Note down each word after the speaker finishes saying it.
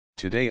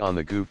Today on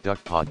the Goof Duck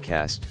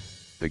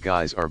podcast, the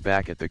guys are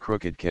back at the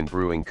Crooked Can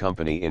Brewing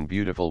Company in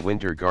beautiful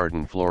Winter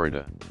Garden,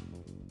 Florida.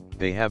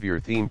 They have your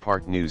theme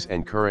park news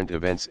and current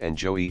events, and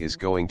Joey is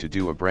going to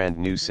do a brand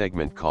new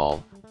segment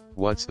called,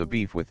 What's the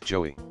Beef with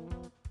Joey?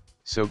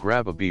 So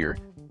grab a beer,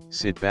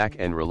 sit back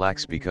and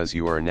relax because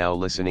you are now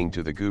listening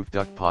to the Goof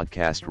Duck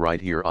podcast right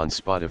here on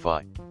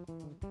Spotify.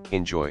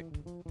 Enjoy.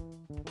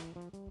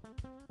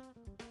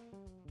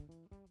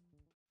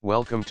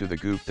 Welcome to the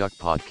Goof Duck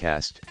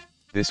podcast.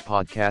 This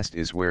podcast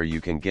is where you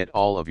can get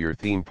all of your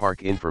theme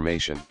park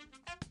information.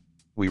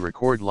 We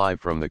record live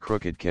from the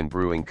Crooked Can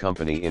Brewing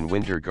Company in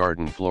Winter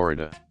Garden,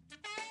 Florida.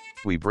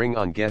 We bring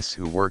on guests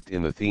who worked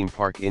in the theme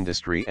park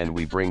industry, and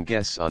we bring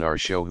guests on our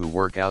show who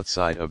work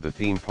outside of the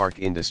theme park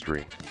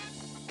industry.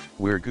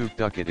 We're Goof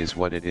Duck, it is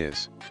what it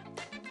is.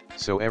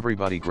 So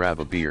everybody grab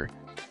a beer,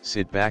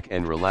 sit back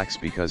and relax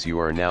because you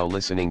are now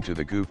listening to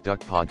the Goof Duck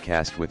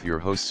podcast with your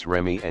hosts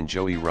Remy and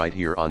Joey right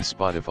here on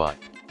Spotify.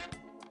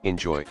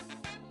 Enjoy.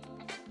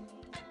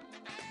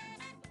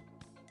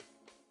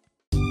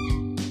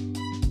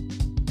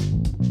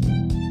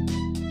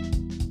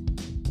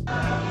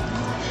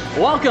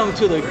 Welcome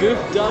to the Goof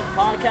Duck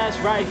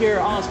podcast right here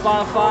on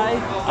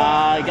Spotify.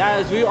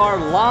 Guys, we are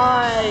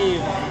live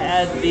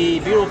at the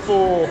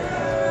beautiful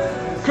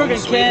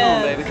Crooked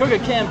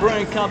Can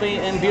Brewing Company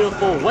in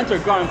beautiful Winter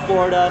Garden,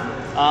 Florida.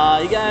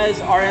 You guys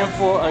are in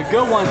for a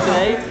good one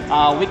today.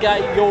 We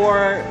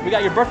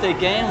got your birthday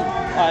game.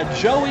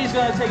 Joey's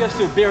gonna take us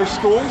to beer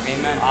school.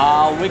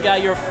 Amen. We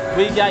got your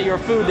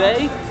food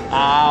day.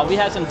 We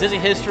have some Disney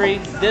history,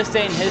 this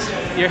day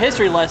in your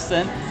history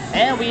lesson.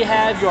 And we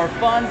have your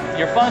fun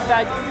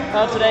fact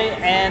of today,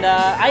 and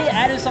I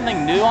added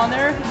something new on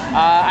there.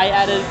 I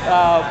added,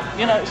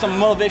 some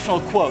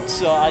motivational quotes.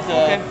 So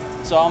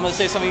So I'm gonna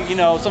say something,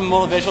 some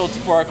motivational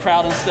for our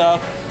crowd and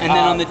stuff. And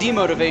then on the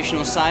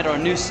demotivational side, our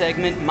new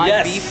segment,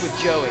 My Beef with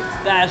Joey.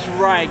 That's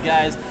right,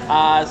 guys.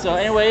 So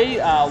anyway,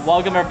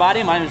 welcome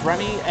everybody. My name is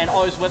Remy, and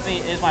always with me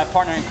is my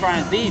partner in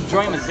crime, the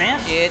Joey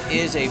Mazant. It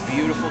is a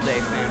beautiful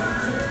day,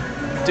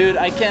 fam. Dude,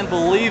 I can't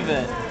believe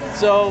it.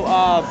 So.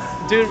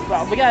 Dude,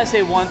 we gotta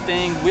say one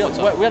thing. We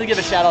gotta give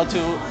a shout out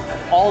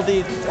to all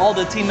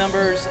the team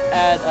members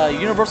at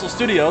Universal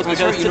Studios,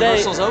 because today,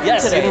 Universal's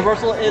open today.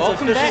 Universal is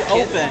officially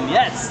open.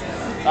 Yes.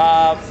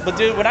 But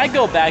dude, when I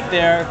go back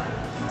there,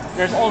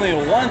 there's only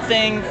one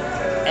thing,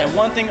 and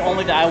one thing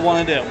only that I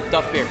want to do.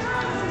 Duff beer.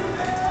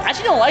 I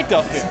actually don't like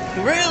Duff beer.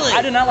 Really?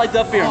 I do not like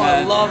Duff beer,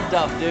 man. I love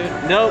Duff, dude.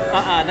 Nope.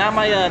 Not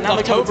my cup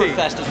of tea.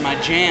 Dufftoberfest is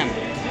my jam.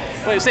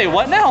 Wait, say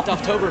what now?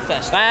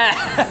 Dufftoberfest.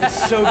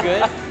 It's so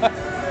good.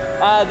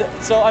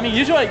 So I mean,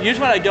 usually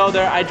when I go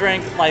there, I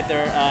drink like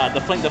their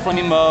the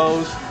Flaming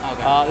Moe's.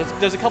 Okay.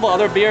 There's a couple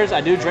other beers I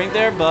do drink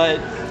there,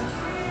 but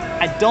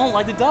I don't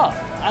like the Duff.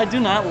 I do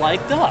not like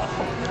Duff.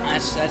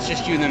 That's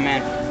just you then,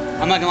 man.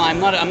 I'm not gonna lie,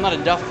 I'm not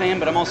a Duff fan,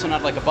 but I'm also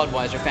not like a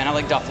Budweiser fan. I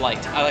like Duff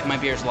Light. I like my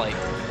beers light.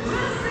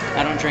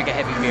 I don't drink a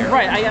heavy beer.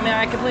 Right. I mean,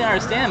 I completely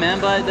understand, man.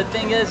 But the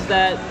thing is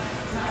that,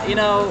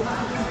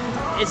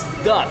 it's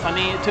Duff. I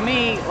mean, to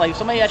me, like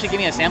somebody actually gave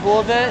me a sample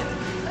of it.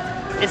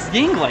 It's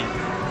Yuengling.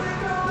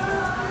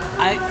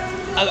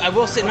 I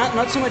will say,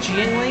 not so much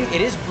Yuengling. It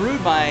is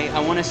brewed by, I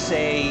want to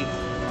say,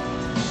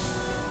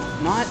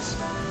 not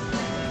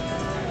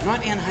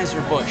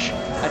Anheuser-Busch.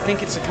 I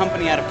think it's a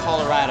company out of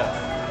Colorado.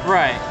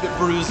 Right. That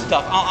brews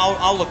stuff.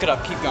 I'll look it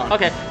up. Keep going.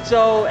 Okay.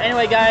 So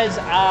anyway, guys,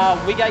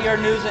 we got your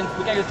news and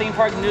we got your theme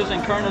park news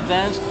and current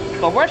events,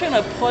 but we're actually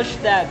gonna push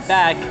that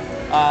back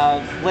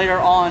later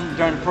on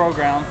during the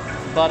program.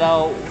 But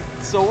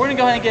so we're gonna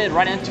go ahead and get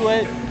right into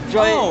it.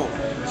 Joey.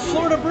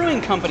 Florida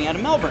Brewing Company out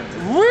of Melbourne.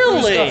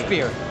 Really? Stuff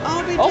beer.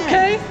 Oh, be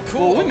okay.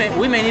 Cool. Well,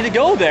 we may need to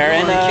go there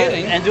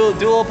and do a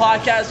little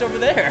podcast over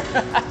there.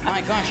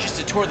 My gosh, just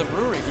to tour the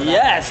brewery.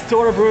 Yes,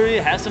 tour the brewery,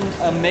 has some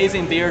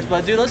amazing beers.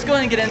 But dude, let's go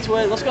ahead and get into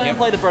it. Let's go ahead and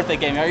play the birthday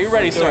game. Are you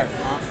ready, sir?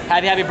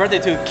 Happy birthday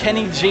to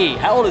Kenny G.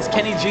 How old is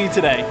Kenny G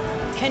today?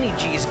 Kenny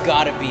G's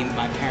gotta be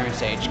my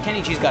parents' age.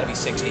 Kenny G's gotta be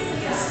 60.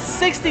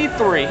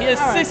 63. He is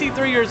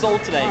 63 years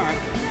old today. All right.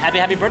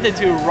 Happy birthday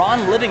to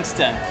Ron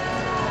Livingston.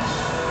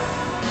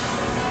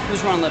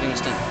 Who's Ron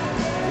Livingston?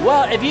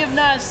 Well, if you have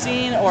not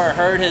seen or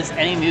heard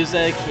any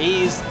music,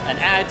 he's an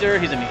actor,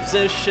 he's a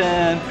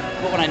musician.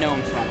 What would I know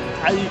him from?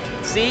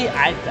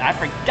 I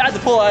forgot to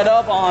pull that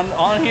up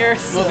on here.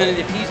 Well, then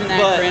if he's an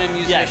actor and a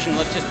musician,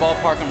 let's just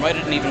ballpark him right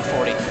at an even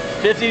 40.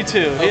 52.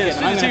 Okay, he is 52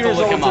 I'm gonna have to years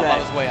look old him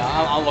up. today.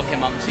 I'll look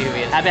him up and see who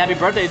he is. Happy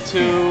birthday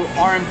to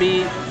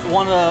R&B,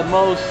 one of the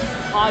most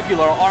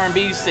popular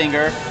R&B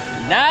singer.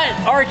 Not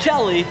R.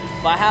 Kelly,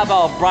 but how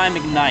about Brian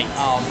McKnight?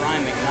 Oh,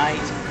 Brian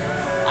McKnight.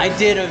 I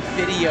did a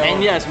video.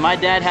 And yes, my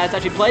dad has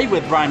actually played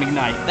with Brian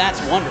McKnight. That's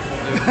wonderful,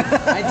 dude.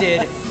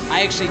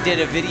 I actually did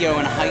a video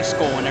in high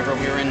school whenever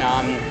we were in,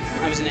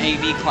 I was in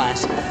AV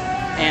class.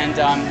 And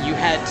you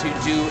had to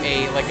do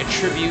a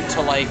tribute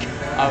to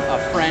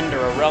a friend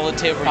or a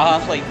relative where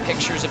you played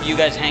pictures of you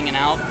guys hanging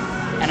out.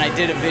 And I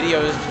did a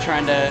video just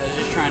trying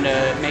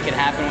to make it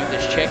happen with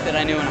this chick that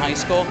I knew in high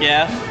school.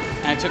 Yeah.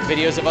 And I took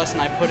videos of us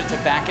and I put it to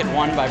Back at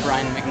One by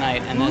Brian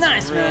McKnight, and that's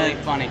nice, really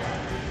man. funny.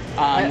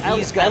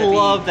 I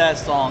love that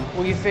song.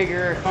 Well, you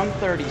figure if I'm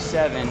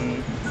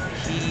 37,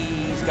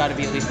 he's got to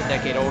be at least a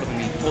decade older than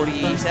me.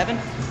 47?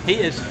 He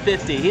is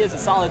 50. He is a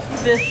solid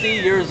 50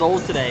 years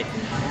old today.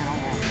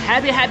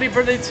 Happy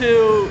birthday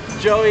to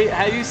Joey.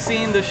 Have you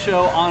seen the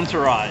show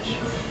Entourage?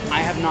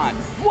 I have not.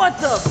 What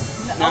the?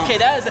 No. Okay,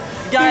 that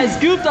is. Guys,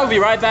 Goop Dog will be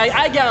right back.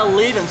 I gotta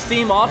leave and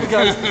steam off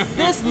because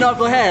this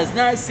knucklehead has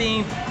not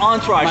seen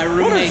Entourage.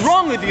 What is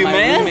wrong with you,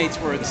 man? My roommates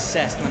were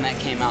obsessed when that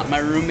came out. My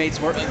roommates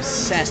were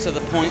obsessed to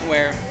the point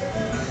where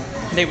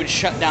they would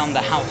shut down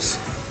the house.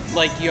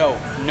 Like, yo,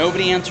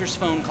 nobody answers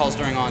phone calls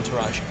during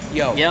Entourage.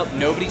 Yo,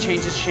 nobody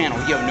changes channel.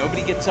 Yo,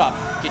 nobody gets up.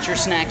 Get your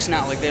snacks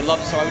now. Like, they love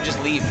it, so I would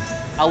just leave.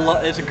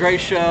 It's a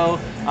great show,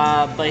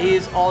 but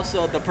he's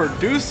also the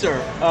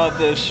producer of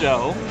this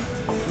show,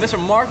 Mr.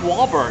 Mark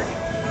Wahlberg.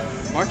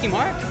 Marky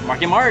Mark?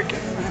 Marky Mark.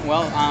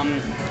 Well,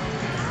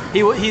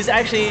 he's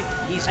actually,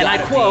 and I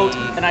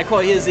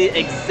quote, he is the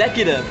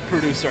executive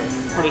producer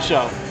for the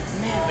show.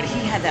 Man, but he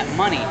had that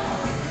money.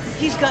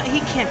 He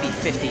can't be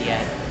 50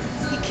 yet.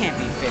 He can't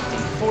be 50.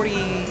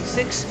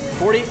 46?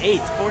 48.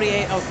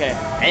 48, okay.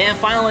 And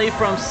finally,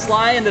 from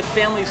Sly and the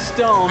Family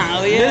Stone,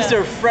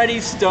 Mr.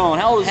 Freddie Stone.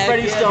 How old is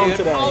Freddie Stone dude.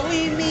 today? All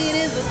we need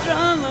is a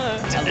drummer.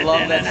 I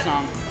love that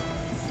song.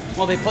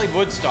 Well, they played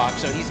Woodstock,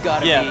 so he's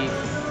got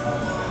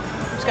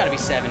to be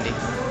 70.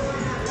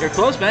 You're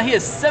close, man. He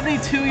is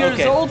 72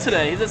 years old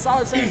today. He's a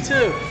solid 72.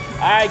 All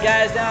right,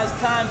 guys, now it's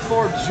time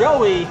for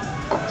Joey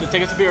to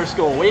take us to beer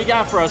school. What do you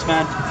got for us,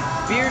 man?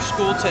 Beer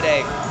school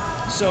today.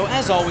 So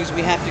as always,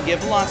 we have to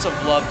give lots of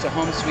love to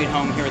Home Sweet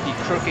Home here at the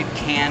Crooked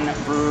Can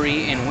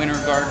Brewery in Winter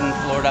Garden,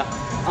 Florida.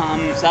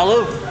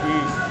 Salud.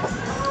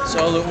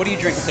 So what are you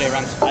drinking today,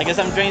 Rams? I guess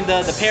I'm drinking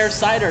the pear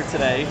cider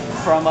today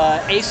from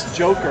Ace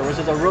Joker, which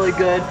is a really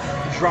good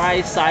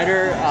dry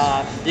cider.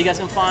 You guys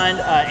can find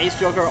Ace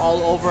Joker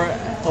all over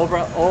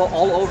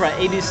at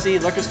ABC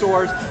liquor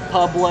stores,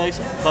 Publix,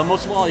 but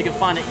most of all, you can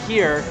find it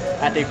here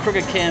at the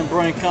Crooked Can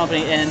Brewing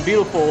Company in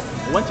beautiful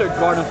Winter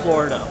Garden,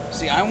 Florida.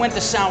 See, I went the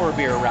sour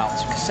beer route.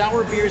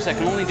 Sour beers, I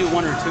can only do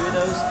one or two of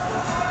those.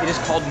 It is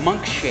called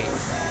Monk Shade.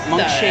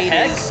 Monk Shade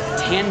is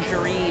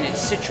tangerine,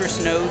 it's citrus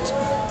notes.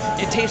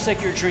 It tastes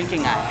like you're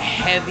drinking a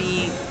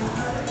heavy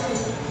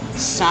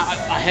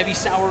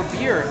sour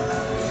beer.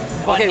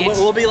 Okay,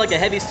 will it be like a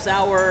heavy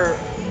sour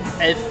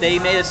if they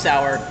made a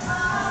sour?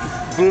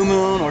 Blue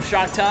Moon or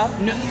Shock Top?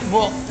 No,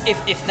 well,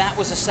 if that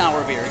was a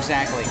sour beer,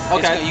 exactly.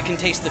 Okay. You can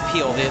taste the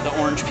peel,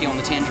 the orange peel and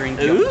the tangerine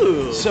peel.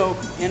 Ooh. So,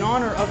 in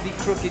honor of the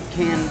Crooked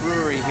Can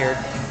Brewery here,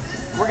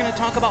 we're going to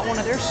talk about one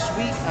of their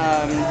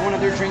one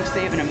of their drinks.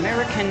 They have an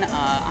American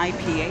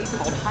IPA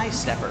called High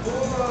Stepper.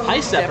 High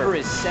Stepper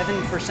is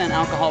 7%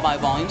 alcohol by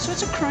volume, so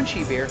it's a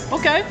crunchy beer.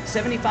 Okay.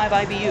 75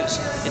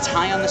 IBUs. It's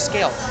high on the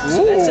scale.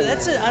 Ooh. So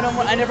that's it.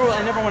 I never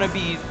want to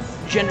be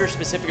gender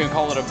specific and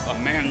call it a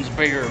man's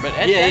beer, but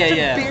that's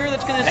a beer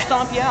that's going to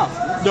stomp you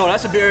out. No,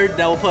 that's a beer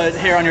that will put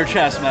hair on your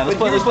chest, man. Let's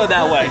put it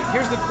that way.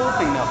 Here's the cool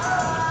thing,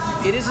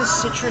 though. It is a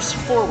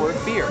citrus-forward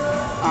beer.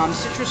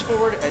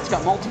 Citrus-forward, it's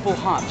got multiple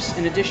hops.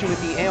 In addition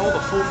with the ale, the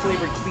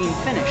full-flavored clean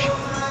finish.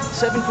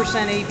 7%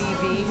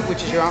 ABV,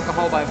 which is your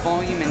alcohol by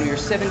volume, and your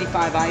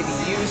 75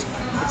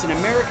 IBUs. It's an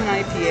American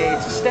IPA.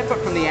 It's a step up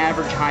from the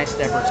average High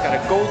Stepper. It's got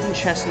a golden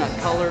chestnut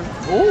color,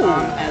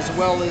 as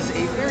well as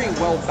a very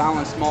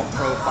well-balanced malt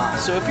profile.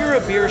 So if you're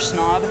a beer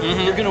snob,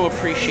 you're going to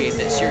appreciate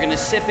this. You're going to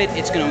sip it.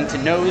 It's going to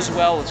nose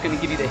well. It's going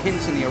to give you the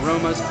hints and the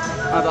aromas.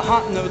 The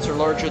hop notes are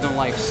larger than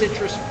life.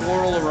 Citrus,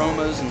 floral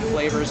aromas, and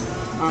flavors.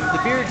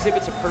 The beer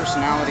exhibits a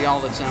personality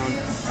all its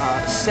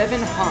own.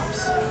 7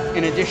 hops,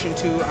 in addition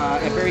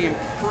to a very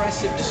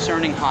impressive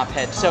discerning hop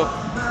head. So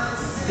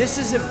this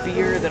is a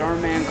beer that our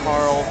man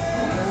Carl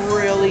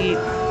really,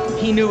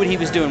 he knew what he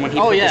was doing when he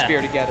put this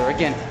beer together.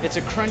 Again, it's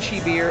a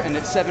crunchy beer and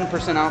it's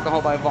 7%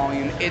 alcohol by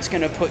volume. It's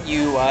gonna put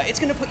you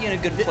in a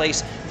good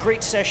place.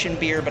 Great session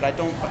beer, but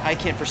I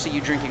can't foresee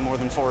you drinking more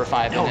than 4 or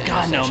 5. Oh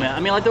God, no, man.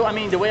 I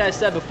mean, the way I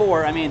said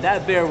before,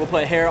 that beer will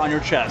put hair on your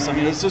chest.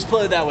 Let's just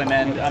put it that way,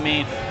 man.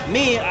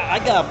 Me, I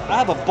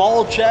have a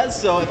bald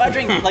chest, so if I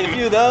drink like a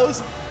few of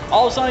those,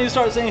 all of a sudden you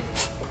start saying,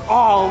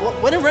 oh,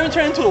 when did Raymond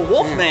turn into a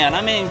wolf man?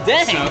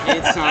 Dang. So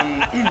it's,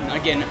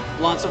 again,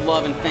 lots of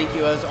love and thank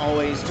you as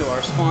always to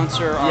our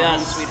sponsor, our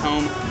Home Sweet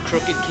Home,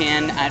 Crooked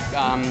Can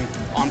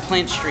on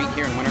Plant Street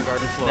here in Winter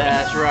Garden, Florida.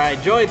 That's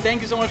right. Joey,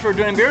 thank you so much for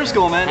doing beer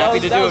school, man. Happy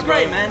to do it, That was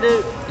great, man,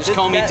 dude. Just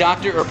call me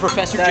Dr. or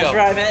Professor Joe. That's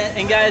right, man.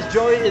 And guys,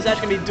 Joey is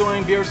actually going to be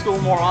doing beer school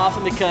more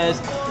often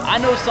because I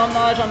know some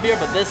knowledge on beer,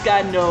 but this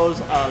guy knows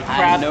a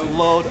crap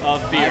load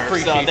of beer. I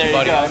appreciate you,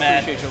 buddy. Go, man. I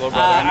appreciate you, little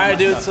brother. All right,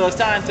 dude. So it's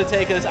time to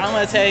take us. I'm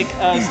going to take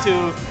us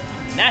to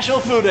National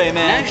Food Day,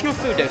 man. National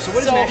Food Day. So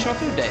what is National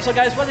Food Day? So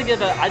guys, I'd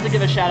like to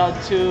give a shout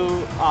out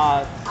to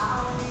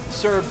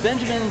Sir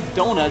Benjamin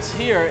Donuts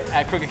here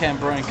at Crooked Can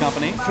Brewing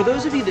Company. For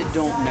those of you that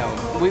don't know,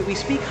 we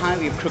speak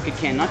highly of Crooked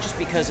Can, not just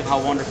because of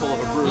how wonderful of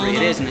a brewery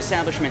it is, an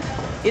establishment.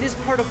 It is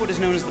part of what is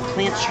known as the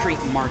Plant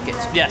Street Market.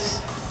 Yes.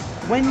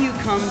 When you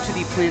come to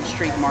the Plant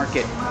Street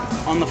Market,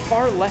 on the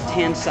far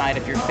left-hand side,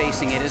 if you're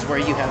facing it, is where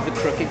you have the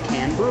Crooked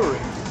Can Brewery.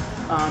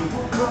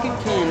 Crooked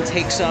Can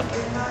takes up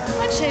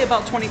I'd say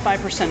about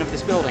 25% of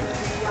this building.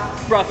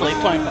 Roughly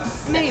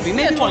 25. Maybe Yeah,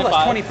 a little 25.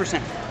 less,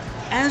 20%.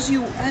 As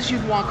you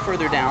walk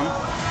further down,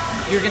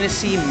 you're gonna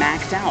see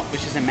Macked Out,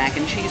 which is a mac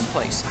and cheese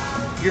place.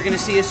 You're gonna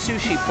see a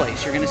sushi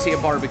place. You're gonna see a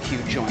barbecue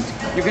joint.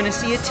 You're gonna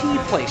see a tea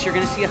place. You're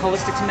gonna see a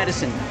holistic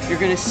medicine. You're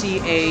gonna see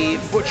a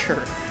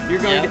butcher. You're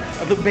going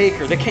to the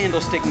baker, the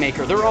candlestick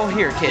maker. They're all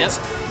here, kids.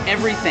 Yep.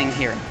 Everything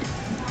here.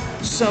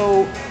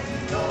 So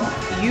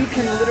you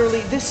can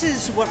literally. This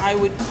is what I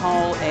would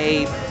call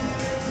a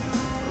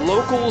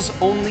locals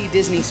only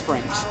Disney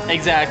Springs.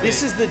 Exactly.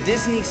 This is the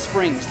Disney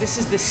Springs. This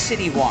is the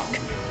City Walk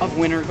of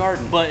Winter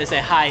Garden. But it's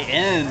a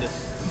high-end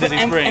Disney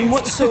and, Springs. and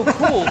what's so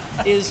cool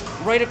is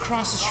right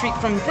across the street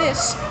from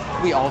this,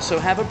 we also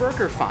have a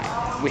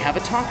BurgerFi. We have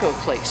a taco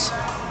place.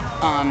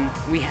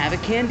 We have a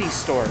candy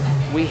store.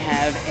 We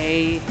have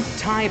a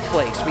Thai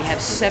place. We have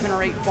 7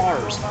 or 8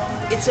 bars.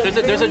 It's a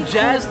There's a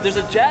jazz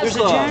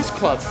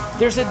club.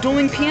 There's a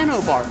dueling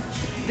piano bar.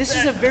 This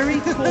is a very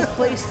cool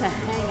place to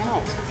hang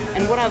out.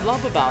 And what I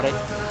love about it,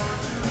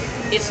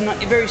 it's not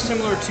very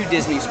similar to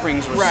Disney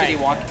Springs or Right. City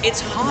Walk. It's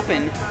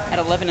hopping at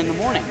 11 in the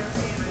morning.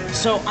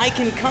 So I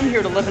can come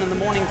here at 11 in the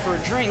morning for a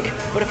drink,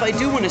 but if I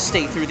do want to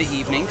stay through the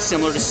evening,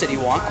 similar to City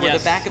Walk, where Yes.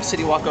 the back of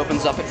City Walk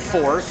opens up at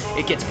 4,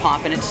 it gets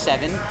poppin' at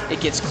 7,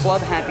 it gets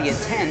club happy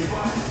at 10,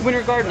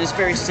 Winter Garden is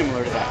very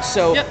similar to that.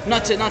 So Yep.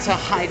 not to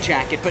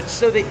hijack it, but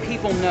so that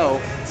people know,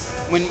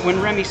 when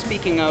Remy's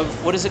speaking of,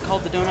 what is it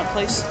called, the donut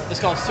place? It's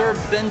called Sir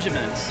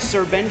Benjamin's.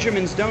 Sir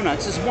Benjamin's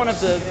Donuts is one of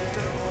the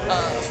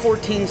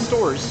 14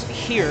 stores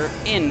here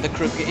in the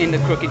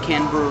Crooked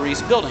Can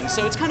Brewery's building.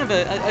 So it's kind of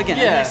a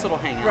nice little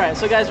hangout. Right.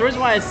 So guys, the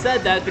reason why I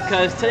said that is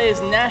because today is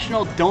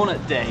National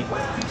Donut Day,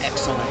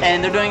 Excellent.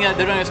 and they're doing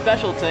a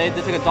special today.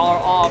 They took $1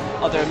 off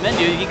of their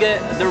menu. You can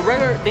get the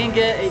regular. You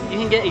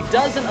can get a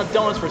dozen of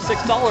donuts for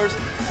 $6,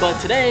 but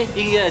today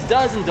you can get a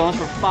dozen donuts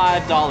for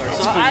 $5.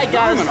 So I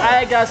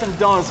got some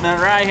donuts,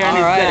 man, right here in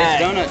this All right,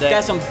 bag. it's donut day.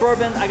 Got some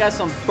bourbon. I got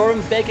some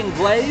bourbon bacon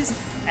glaze.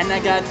 And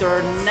I got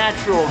their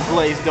natural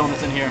glazed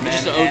donuts in here, man.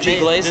 Just the And OG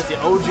glaze? Just the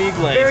OG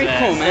glaze. Very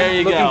cool, man. There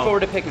you Looking go.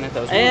 forward to picking at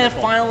those. And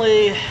Wonderful.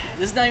 finally,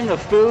 this is not even a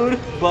food,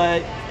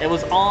 but it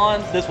was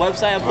on this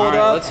website I All pulled right,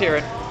 up. let's hear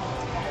it.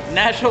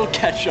 National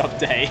Ketchup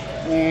Day.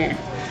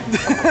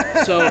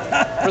 So,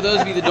 for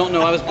those of you that don't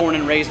know, I was born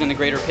and raised in the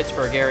greater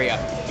Pittsburgh area.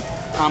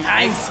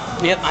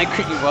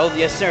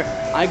 Yes,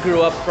 sir. I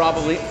grew up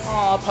probably.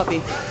 Aw,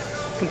 puppy.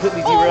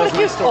 Completely derails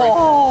my story.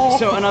 Oh.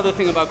 So another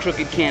thing about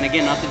Crooked Can,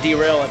 again, not to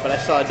derail it, but I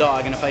saw a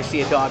dog, and if I see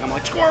a dog, I'm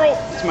like, squirrel!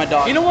 It's my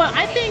dog. You know what?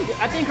 I think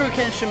Crooked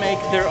Can should make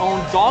their own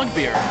dog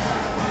beer.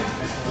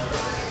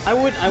 I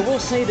will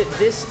say that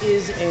this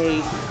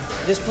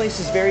place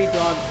is very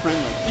dog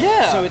friendly.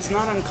 Yeah. So it's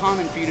not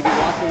uncommon for you to be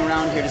walking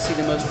around here to see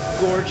the most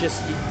gorgeous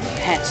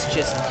pets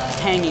just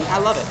hanging. I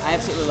love it. I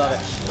absolutely love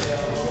it.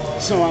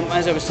 So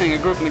as I was saying, I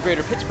grew up in the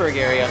greater Pittsburgh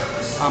area.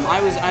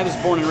 I was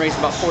born and raised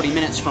about 40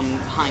 minutes from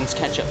Heinz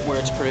Ketchup, where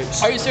it's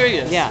produced. Are you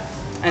serious? Yeah.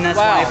 And that's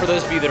Wow. why, for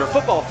those of you that are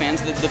football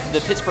fans,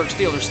 the Pittsburgh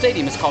Steelers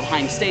Stadium is called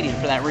Heinz Stadium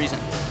for that reason.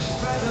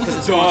 Because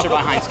it's sponsored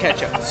by Heinz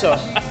Ketchup. So,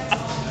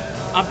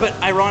 but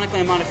ironically,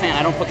 I'm not a fan.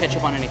 I don't put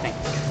ketchup on anything.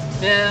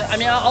 Yeah. I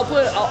mean, I'll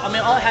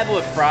have it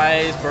with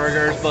fries,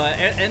 burgers, but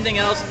anything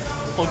else,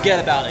 forget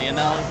about it, you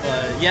know.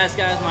 But yes,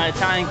 guys, my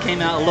Italian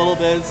came out a little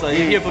bit, so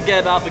if you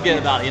forget about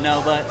it, you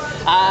know. But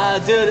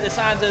dude, it's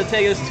time to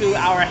take us to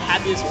our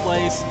happiest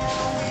place.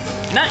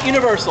 Not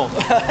Universal.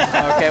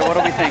 Okay, what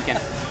are we thinking?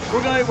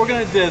 We're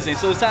going to Disney,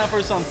 so it's time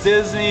for some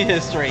Disney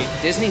history.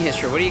 Disney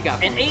history. What do you got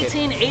for In me, kid?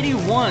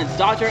 1881,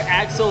 Dr.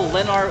 Axel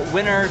Leonard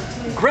Winter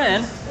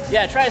Gren.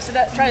 Yeah, try to say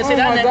that. Try to say Oh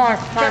that. my name. gosh!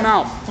 Time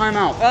out! Time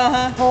out!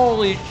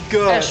 Holy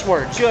Good. S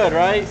words! Good,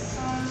 right?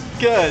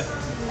 Good.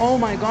 Oh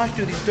my gosh,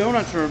 dude, these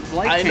donuts are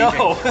life I changing.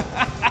 know.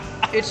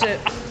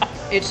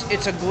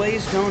 It's a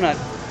glazed donut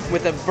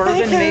with a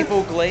bourbon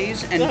maple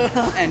glaze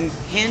and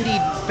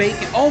candied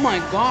bacon. Oh my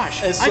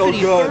gosh! It's I so could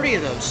eat good. 30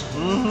 of those.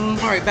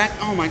 All right, back.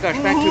 Oh my gosh,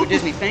 back to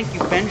Disney. Thank you,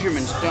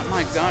 Benjamin's. Oh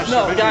my gosh.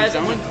 No, Benjamin's guys,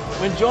 donut.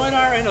 when Joy and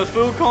I are in a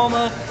food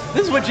coma,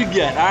 this is what you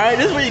get, all right?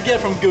 This is what you get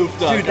from Goof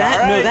Duck, Dude, that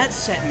all right? that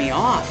set me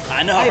off.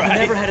 I know, I've right?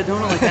 never had a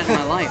donut like that in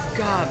my life.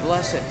 God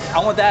bless it. I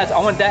want that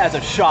as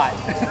a shot.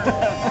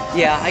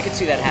 Yeah, I could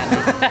see that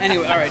happening.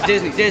 Anyway, all right,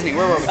 Disney.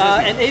 Where were we?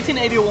 In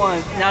 1881.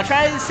 Now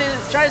try to say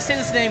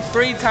this name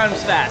 3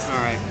 times fast. All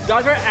right.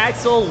 Dr.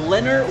 Axel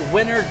Leonard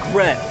Winter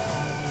Gren.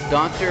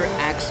 Dr.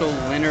 Axel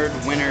Leonard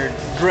Winter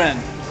Gren.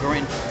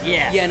 Grin.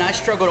 Yeah. Yeah, and I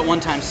struggled at one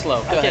time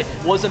slow. Go Okay,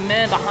 ahead. was a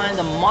man behind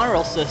the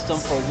monorail system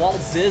for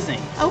Walt Disney.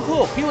 Oh,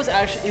 cool. He was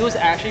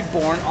actually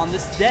born on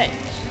this day.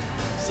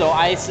 So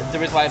the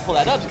reason why I pulled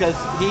that up is because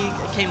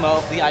he came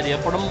up with the idea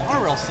for the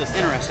monorail system.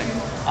 Interesting.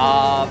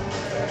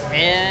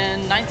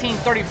 In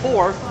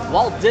 1934,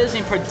 Walt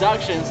Disney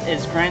Productions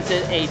is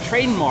granted a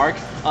trademark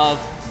of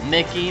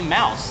Mickey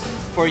Mouse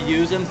for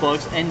use in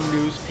books and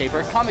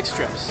newspaper comic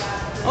strips.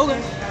 Okay.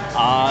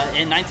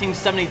 In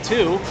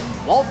 1972,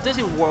 Walt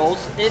Disney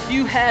World's If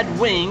You Had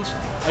Wings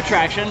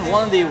attraction,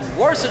 one of the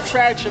worst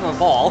attraction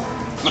of all,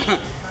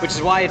 Which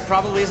is why it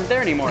probably isn't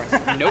there anymore.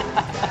 Nope.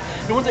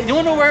 You want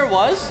to know where it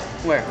was?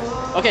 Where?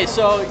 Okay,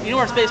 so you know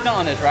where Space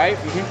Mountain is, right?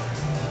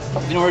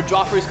 Mm-hmm. You know where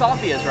Joffrey's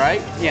Coffee is,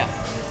 right? Yeah.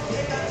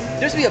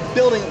 There used to be a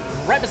building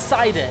right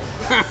beside it.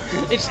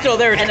 It's still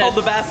there. It's And called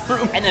it's- the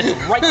bathroom. And it's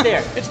right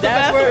there. It's the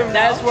that's bathroom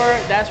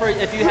where that's where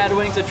if you had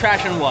wings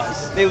attraction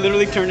was. They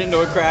literally turned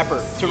into a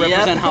crapper to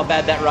represent how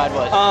bad that ride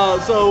was.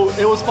 So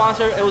it was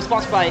sponsored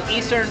by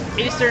Eastern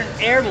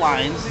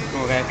Airlines.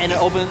 Okay. And it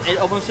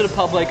opens to the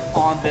public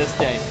on this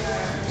day.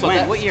 So When?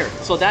 that- What year?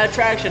 So that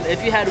attraction,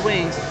 if you had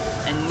wings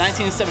in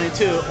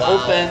 1972,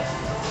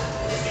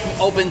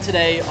 open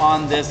today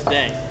on this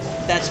day.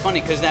 That's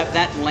funny because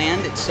that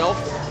land itself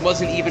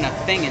wasn't even a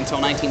thing until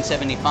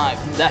 1975.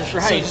 That's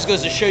right. So it just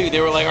goes to show you they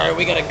were like, all right,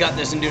 we got to gut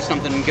this and do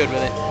something good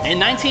with it. In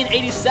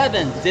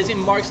 1987, Disney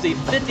marks the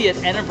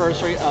 50th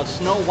anniversary of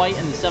Snow White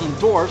and the Seven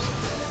Dwarfs.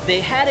 They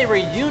had a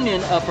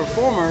reunion of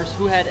performers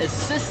who had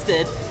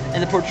assisted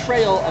in the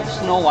portrayal of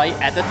Snow White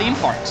at the theme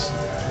parks.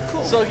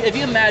 Cool. So if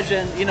you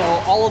imagine,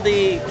 all of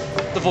the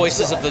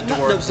voices of the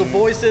dwarves. the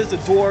voices, the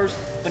dwarves,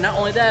 but not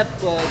only that,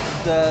 but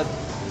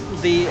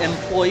the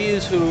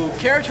employees who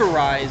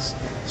characterize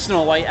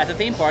Snow White at the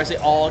theme parks, they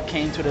all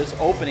came to this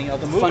opening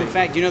of the movie. Fun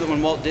fact, you know that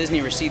when Walt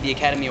Disney received the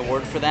Academy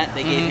Award for that,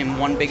 they gave him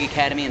one big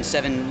academy and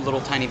 7 little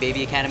tiny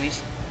baby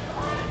academies?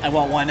 I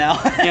want one now.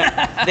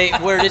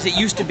 Yeah, where it is, it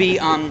used to be,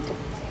 give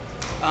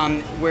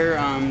me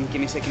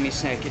a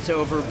sec. It's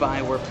over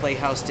by where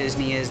Playhouse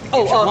Disney is.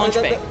 Launch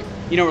Bay.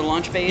 You know where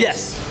Launch Bay is?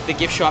 Yes. The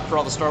gift shop for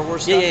all the Star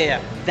Wars stuff? Yeah.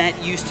 That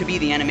used to be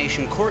the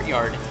animation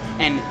courtyard,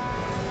 and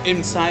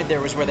inside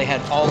there was where they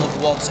had all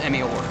of Walt's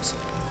Emmy Awards.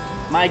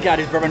 My God,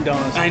 these bourbon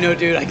donuts. I know,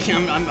 dude. I keep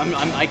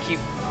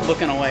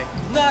looking away.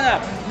 No.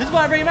 This is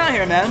why I bring him out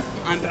here, man.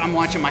 I'm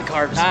watching my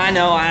carbs. I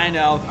know. All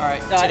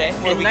right, today,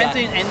 what do we got?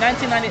 In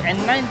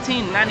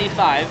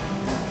 1995,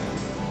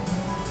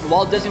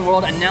 Walt Disney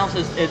World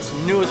announces its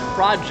newest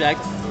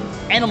project,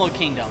 Animal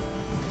Kingdom.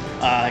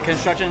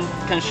 Construction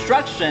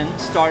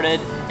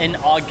started in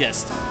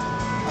August.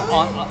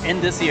 On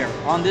this year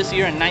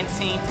in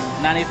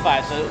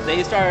 1995. So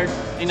they started,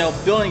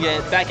 building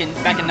it back in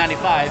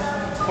 95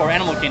 for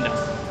Animal Kingdom.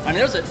 I mean,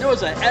 there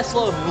was an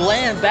S-load of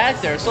land back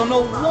there, so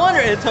no wonder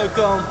it took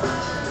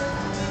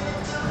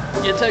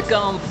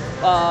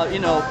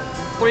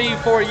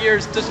 3-4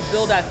 years just to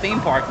build that theme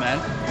park, man.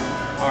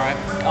 All right.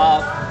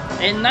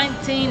 In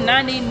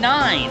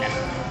 1999,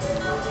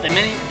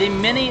 the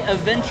many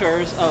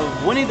adventures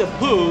of Winnie the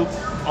Pooh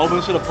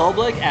opens to the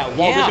public at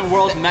Walt Disney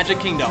World's Magic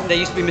Kingdom. That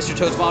used to be Mr.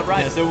 Toad's Wild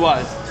Ride. Yes, it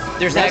was.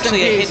 There's Rest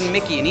actually in a peace. hidden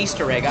Mickey, an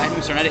Easter egg.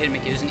 I'm sorry, not a hidden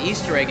Mickey. There's an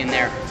Easter egg in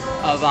there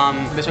of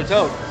Mr.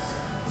 Toad.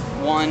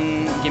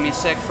 Give me a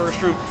sec.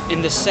 First room.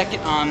 In the second,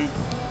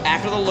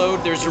 after the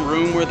load, there's a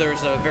room where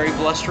there's a very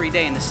blustery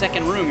day. In the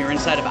second room, you're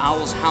inside of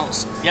Owl's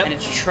house, and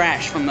it's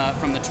trash from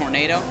the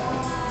tornado.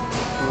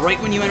 Right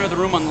when you enter the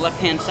room on the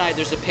left-hand side,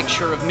 there's a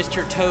picture of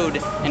Mr.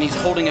 Toad, and he's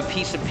holding a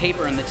piece of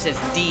paper and that says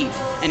D,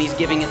 and he's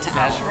giving it to Owl.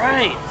 That's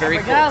right. Very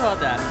I forgot cool.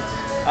 about that.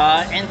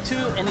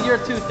 In the year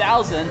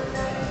 2000,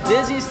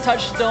 Disney's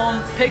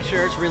Touchstone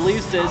Pictures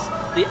releases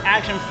the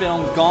action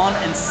film Gone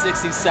in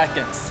 60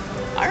 Seconds.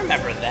 I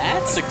remember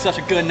that. It's such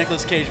a good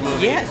Nicolas Cage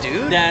movie. Yeah,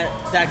 dude.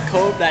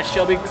 That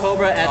Shelby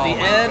Cobra at the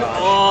my end.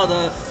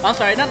 gosh. I'm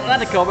sorry, not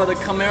the Cobra, the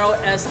Camaro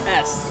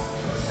SS.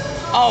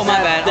 Oh, my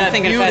bad. I'm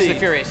thinking of Fast and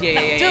Furious.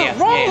 Yeah.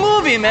 Dude, wrong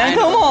movie, man.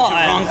 Come on.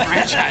 Wrong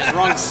franchise,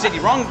 wrong city,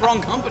 wrong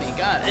company.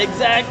 God.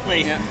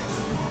 Exactly. Yeah.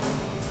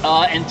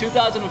 In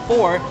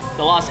 2004,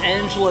 the Los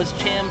Angeles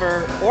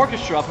Chamber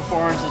Orchestra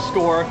performs the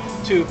score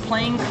to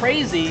Playing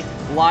Crazy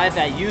live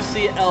at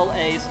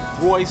UCLA's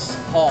Royce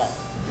Hall.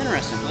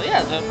 Interesting. So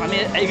yeah,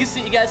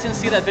 you guys can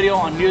see that video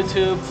on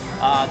YouTube.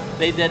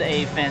 They did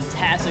a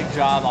fantastic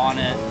job on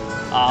it.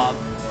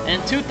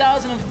 In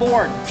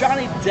 2004,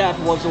 Johnny Depp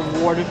was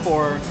awarded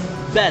for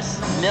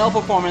Best Male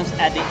Performance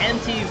at the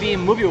MTV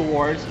Movie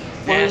Awards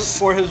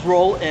for his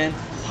role in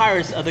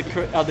Pirates of the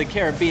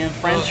Caribbean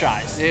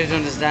franchise. You don't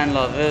understand,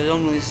 love. There's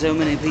only so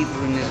many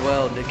people in this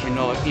world that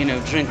cannot,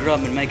 drink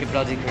rum and make a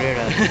bloody career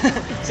out of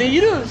it. See,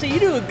 you do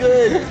a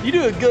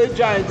good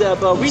Johnny Depp,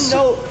 but we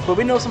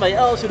know somebody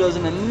else who does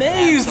an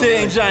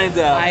amazing Johnny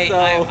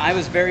Depp. I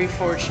was very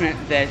fortunate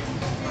that,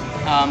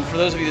 for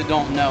those of you that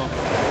don't know,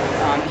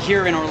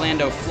 here in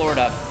Orlando,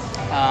 Florida,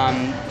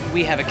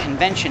 we have a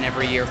convention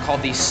every year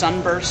called the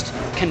Sunburst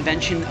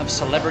Convention of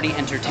Celebrity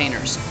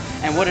Entertainers.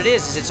 And what it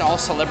is it's all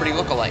celebrity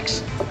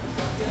lookalikes.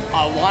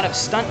 A lot of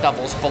stunt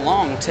doubles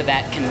belong to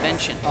that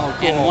convention. Oh,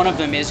 cool. And one of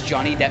them is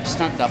Johnny Depp's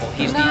stunt double.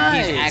 He's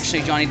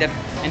actually Johnny Depp.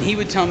 And he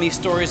would tell me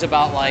stories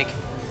about,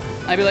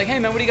 I'd be like, hey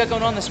man, what do you got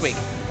going on this week?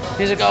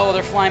 He's like, oh, well,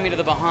 they're flying me to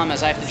the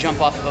Bahamas. I have to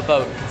jump off of a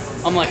boat.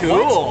 I'm like,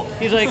 cool.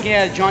 What? He's like,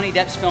 yeah, Johnny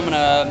Depp's filming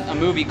a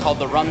movie called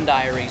The Rum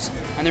Diaries,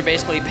 and they're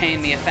basically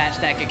paying me a fat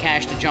stack of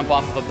cash to jump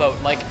off of a boat.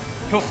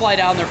 He'll fly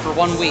down there for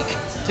 1 week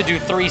to do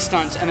 3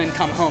 stunts and then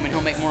come home, and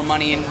he'll make more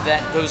money in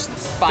those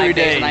 5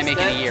 days than I make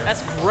in a year.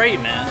 That's great,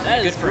 man.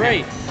 That is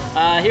great.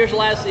 Here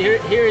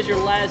is your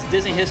last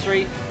Disney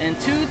history. In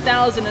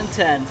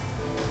 2010,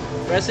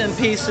 rest in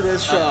peace to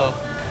this show.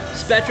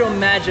 Spectrum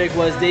Magic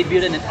was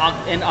debuted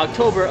in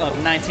October of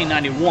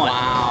 1991.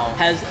 Wow.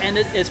 Has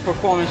ended its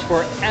performance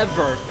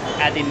forever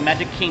at the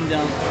Magic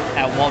Kingdom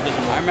at Walt Disney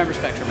I World. remember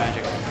Spectrum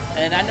Magic.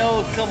 And I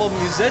know a couple of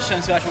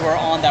musicians who actually were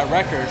on that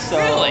record. So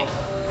Really?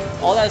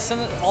 all that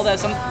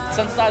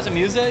synthesizer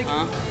music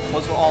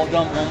was all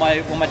done with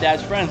my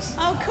dad's friends.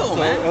 Oh, cool, So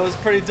man. it was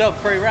pretty dope,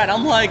 pretty rad.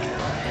 I'm like,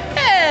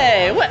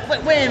 hey, wait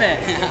a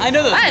minute. I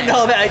know those. I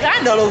know that.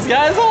 I know those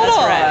guys. Hold That's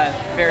on.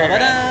 rad. Very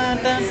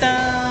rad.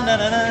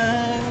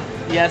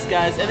 Yes,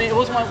 guys. I mean, it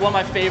was one of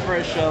my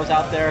favorite shows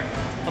out there.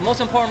 But most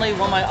importantly,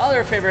 one of my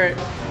other favorite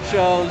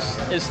shows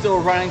is still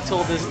running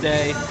till this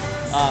day.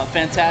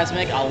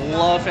 Fantasmic. I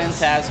love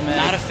Fantasmic.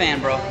 Not a fan,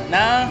 bro.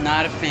 Nah.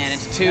 Not a fan.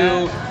 It's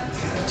too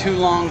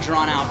long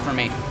drawn out for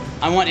me.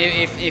 I want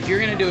if you're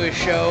gonna do a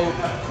show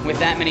with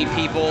that many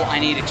people, I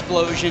need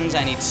explosions,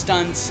 I need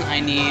stunts, I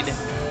need.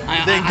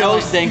 Then go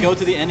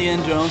to the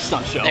Indiana Jones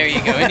stunt show. There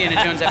you go.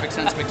 Indiana Jones Epic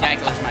Stunt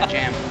Spectacular is my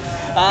jam.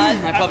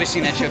 I've probably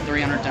seen that show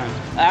 300 times.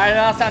 All right,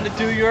 now it's time to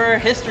do your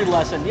history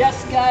lesson.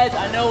 Yes, guys,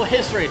 I know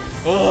history.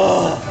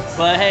 Ugh.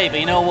 But hey, but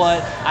you know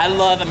what? I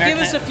love American.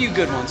 Give us a few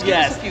good ones.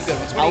 Yes, Give us a few good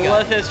ones. What do I you got?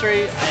 love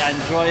history. I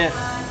enjoy it.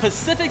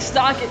 Pacific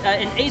Stock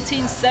in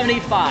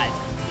 1875.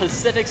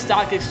 Pacific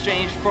Stock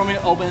Exchange formally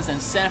opens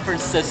in San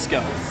Francisco.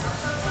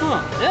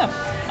 Huh. Yeah.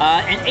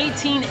 In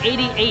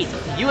 1888,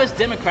 U.S.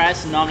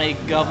 Democrats nominate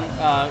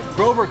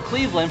Grover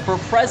Cleveland for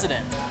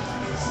president.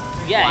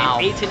 Yeah, Wow.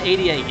 in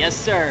 1888, yes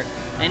sir.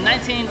 In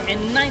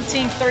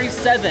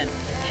 1937,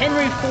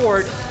 Henry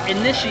Ford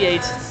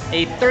initiates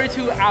a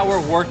 32-hour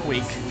work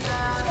week.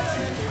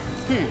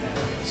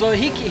 So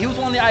he was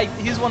one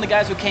of the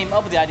guys who came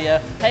up with the idea.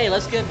 Hey,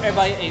 let's give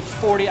everybody a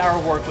 40-hour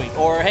work week,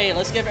 or hey,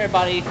 let's give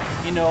everybody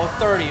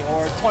 30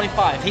 or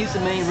 25. He's the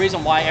main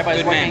reason why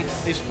everybody's Good working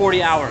man. these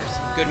 40 hours.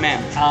 Good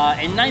man.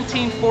 In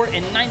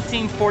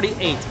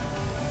 1948,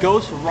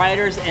 Ghost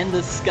Riders in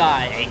the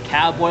Sky, a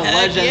Cowboy Heck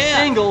Legend yeah.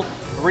 single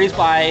released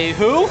by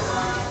who?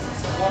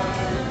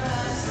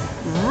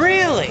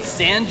 Really?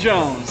 Stan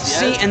Jones.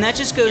 See, Yes. and that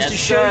just goes Yes, to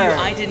show sir. you,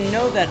 I didn't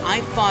know that. I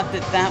thought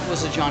that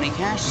was a Johnny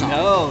Cash song.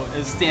 No,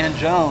 it's Stan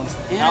Jones.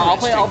 Now, I'll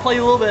play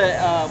you a little bit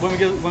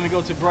when we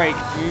go to break.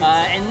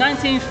 In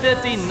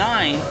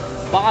 1959,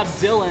 Bob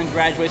Dylan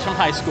graduates from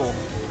high school.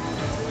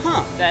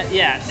 Huh.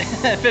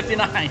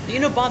 59. You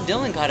know, Bob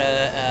Dylan got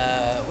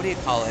a what do you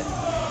call it?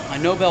 A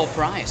Nobel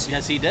Prize.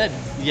 Yes, he did.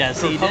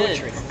 Yes, For he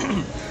poetry. did.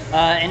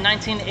 In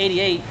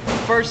 1988,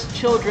 First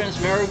Children's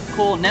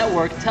Miracle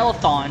Network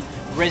Telethon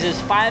raises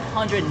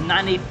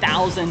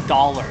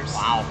 $590,000.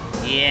 Wow.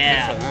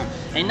 Yeah. Good for them.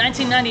 In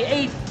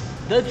 1998,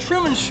 The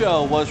Truman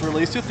Show was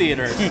released to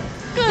theaters.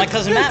 My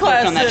cousin Matt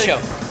worked on that show.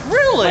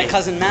 Really? My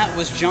cousin Matt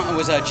was Jim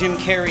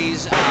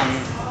Carrey's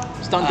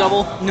Stunt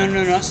double? No,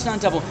 not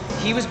stunt double.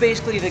 He was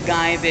basically the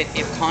guy that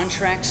if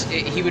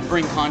he would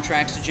bring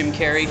contracts to Jim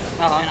Carrey,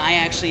 and I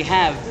actually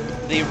have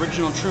the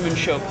original Truman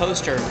Show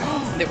poster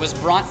that was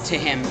brought to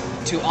him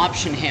to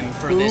option him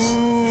for this,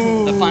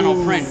 the final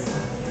print.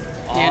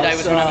 And when I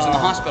was in the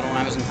hospital, when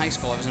I was in high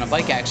school, I was in a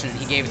bike accident.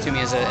 He gave it to me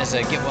as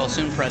a get well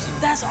soon present.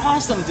 That's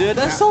awesome, dude.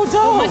 That's so dope.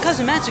 Oh, my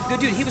cousin Matt's a good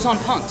dude. He was on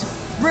Punk'd.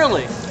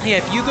 Really? Yeah,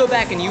 if you go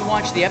back and you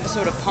watch the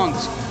episode of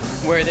Punk'd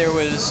where there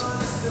was,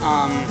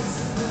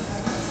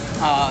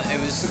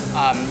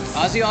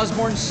 Ozzy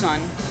Osbourne's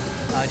son,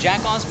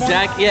 Jack Osbourne.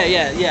 Jack,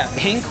 yeah.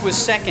 Pink was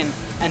second,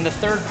 and the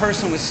third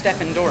person was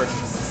Steffendorf.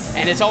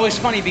 And it's always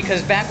funny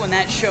because back when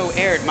that show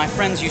aired, my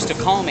friends used to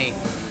call me.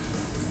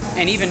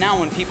 And even now,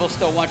 when people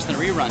still watch the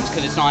reruns,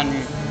 because it's on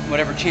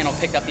whatever channel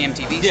picked up the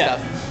MTV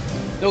stuff,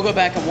 they'll go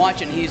back and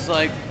watch it, and he's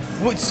like,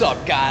 "What's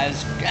up,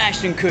 guys?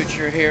 Ashton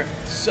Kutcher here.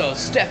 So,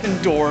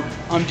 Steffendorf,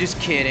 I'm just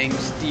kidding.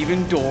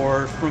 Steven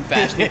Dorff from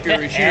Fast and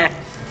Furious, you know.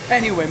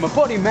 Anyway, my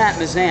buddy Matt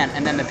Mazan,"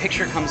 and then the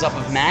picture comes up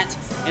of Matt,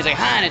 and he's like,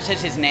 "Hi," and it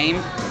says his name,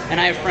 and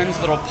I have friends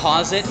that'll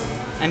pause it,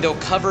 and they'll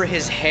cover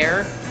his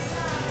hair,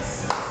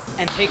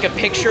 and take a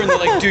picture, and they're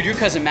like, "Dude, your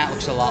cousin Matt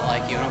looks a lot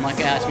like you." And I'm like,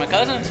 "Yeah, it's my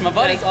cousin, it's my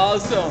buddy." That's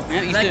awesome.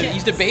 Yeah, he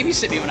used to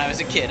babysit me when I was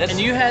a kid. And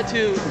you had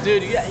to,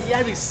 dude, you had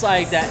to be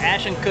psyched that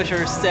Ashton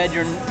Kutcher said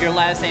your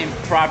last name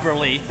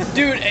properly.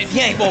 Dude,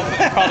 yeah, well,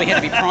 I probably had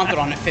to be prompted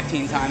on it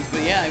 15 times,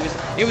 but yeah,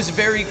 it was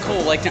very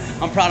cool. Like,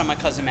 I'm proud of my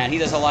cousin Matt. He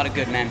does a lot of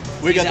good, man.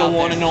 We He's got the out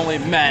one there. and only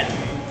Matt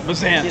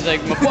Mazan. He's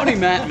like, "My buddy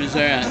Matt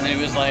Mazan," and then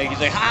he's like,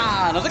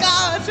 "Ah," and I was like,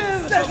 "Ah, that's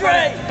him. That's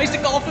right." I used to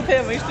golf with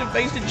him. I used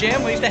to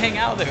jam. I used to hang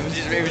out with him. It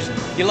was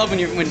you love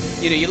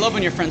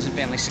when your friends and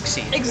family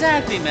succeed.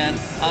 Exactly, man.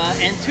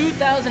 In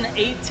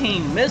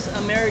 2018, Miss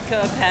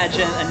America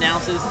pageant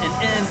announces an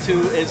end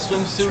to its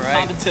swimsuit That's right.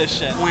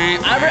 competition. Wah,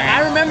 I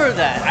remember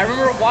that. I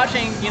remember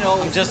watching,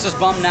 I'm just as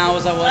bummed now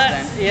as I was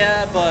then.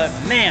 Yeah, but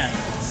man,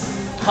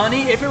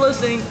 honey, if you're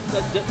listening,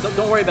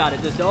 don't worry about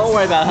it. Just don't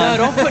worry about it.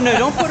 No,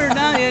 don't put her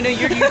down. You know,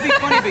 you'd be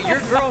funny, but your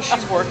girl,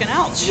 she's working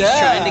out. She's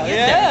trying to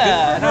get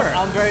there. Good for her.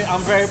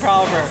 I'm very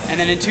proud of her. And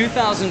then in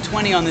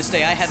 2020 on this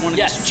day, I had one of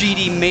these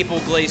GD maple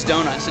glazed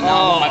donuts, and now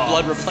I want my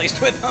blood replaced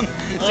with them.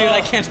 Dude,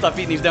 I can't stop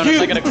eating these donuts.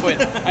 I gotta quit.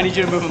 I need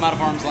you to move them out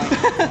of arm's length.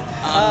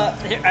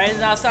 And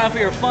now it's time for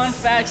your fun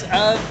facts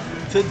of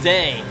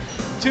today.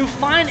 To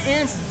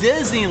finance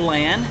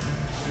Disneyland,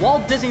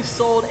 Walt Disney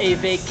sold a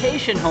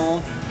vacation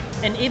home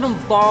and even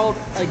borrowed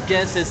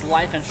against his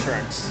life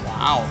insurance.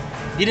 Wow.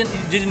 Did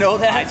you know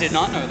that? I did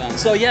not know that.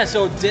 So yeah,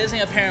 so Disney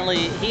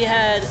apparently, he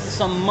had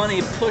some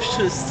money pushed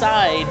to the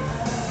side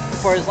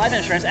for his life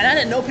insurance, and I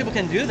didn't know people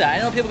can do that. I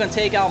didn't know people can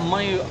take out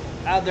money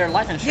out of their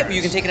life insurance. Yeah, but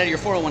you can take it out of your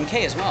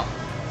 401k as well.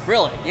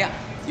 Really? Yeah.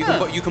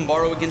 You can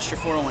borrow against your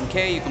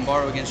 401k. You can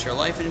borrow against your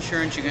life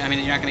insurance. I mean,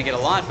 you're not going to get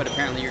a lot, but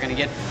apparently you're going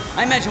to get.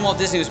 I imagine Walt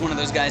Disney was one of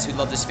those guys who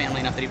loved his family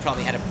enough that he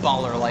probably had a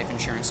baller life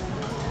insurance.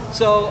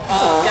 So,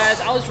 guys,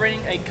 I was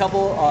reading a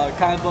couple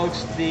comic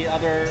books the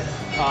other,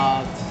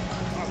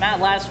 not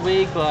last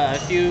week, but a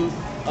few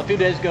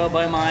days ago. A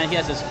buddy of mine, he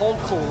has this whole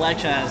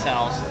collection at his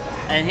house,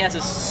 and he has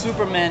a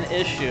Superman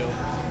issue.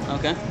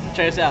 Okay.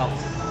 Check this out.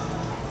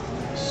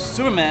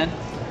 Superman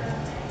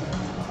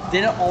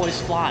didn't always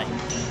fly.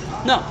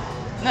 No.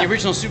 The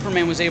original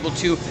Superman was able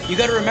to. You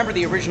got to remember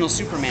the original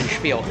Superman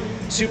spiel.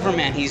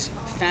 Superman, he's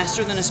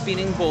faster than a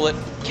speeding bullet,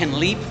 can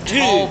leap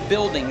tall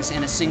buildings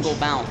in a single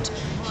bound.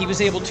 He was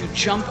able to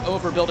jump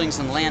over buildings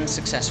and land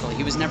successfully.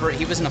 He wasn't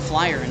a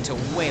flyer until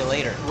way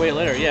later. Way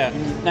later, yeah.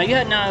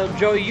 Now,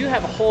 Joey, you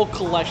have a whole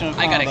collection of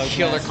comic I got a books,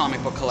 killer man.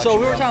 comic book collection. So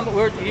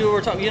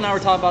you and I were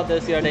talking about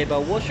this the other day.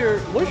 But what's your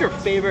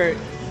favorite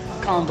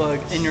comic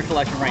book in your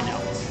collection right now?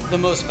 The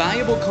most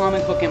valuable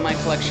comic book in my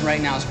collection right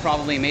now is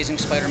probably Amazing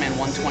Spider-Man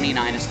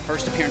 129. It's the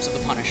first appearance of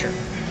the Punisher.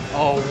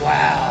 Oh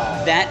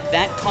wow!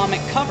 That comic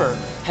cover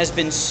has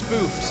been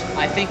spoofed.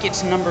 I think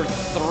it's number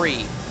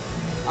 3.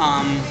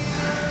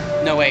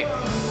 No wait.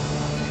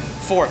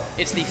 4th.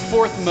 It's the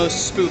 4th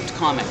most spoofed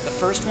comic. The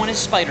first one is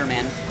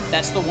Spider-Man.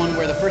 That's the one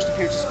where the first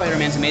appearance of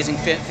Spider-Man's Amazing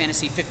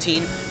Fantasy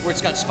 15, where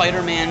it's got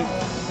Spider-Man,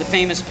 the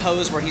famous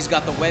pose where he's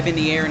got the web in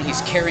the air and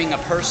he's carrying a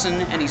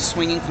person and he's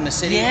swinging from the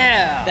city.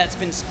 Yeah. That's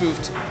been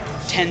spoofed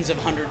tens of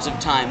hundreds of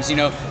times. You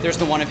know, there's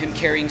the one of him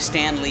carrying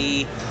Stan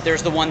Lee.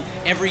 There's the one,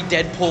 every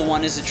Deadpool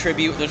one is a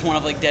tribute. There's one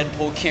of like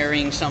Deadpool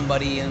carrying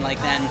somebody, and like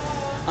then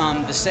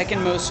the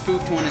second most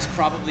spoofed one is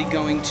probably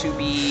going to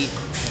be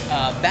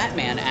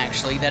Batman,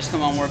 actually. That's the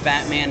one where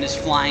Batman is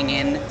flying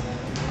in.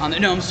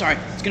 No, I'm sorry.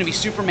 It's going to be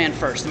Superman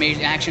first.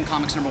 Amazing Action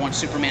Comics #1,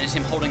 Superman is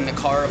him holding the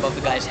car above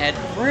the guy's head.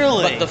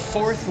 Really? But the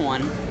 4th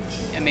one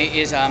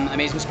is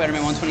Amazing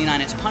Spider-Man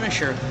 129. It's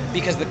Punisher,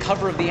 because the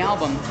cover of the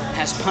album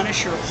has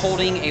Punisher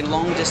holding a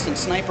long-distance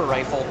sniper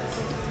rifle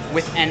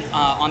and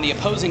on the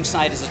opposing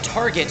side is a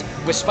target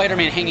with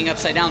Spider-Man hanging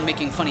upside down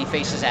making funny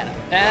faces at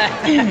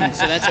him.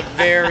 So that's a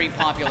very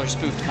popular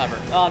spoofed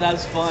cover. Oh,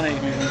 that's funny.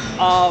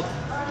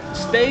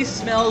 Space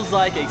smells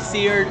like a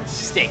seared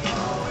steak.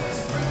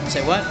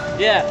 Say what?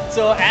 Yeah,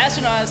 so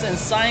astronauts and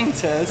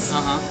scientists,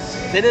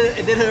 they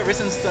did a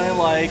recent study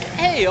like,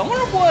 hey, I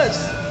wonder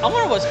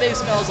what space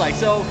smells like.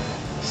 So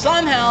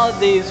somehow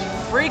these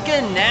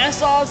freaking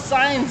NASA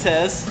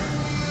scientists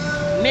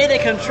made a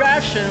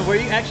contraption where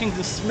you actually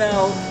can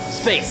smell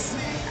space.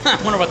 I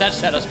wonder what that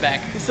set us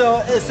back. So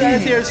it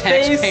says here,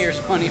 space.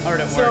 Taxpayers' money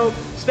hard at work. So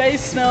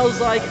space smells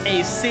like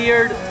a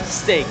seared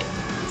steak.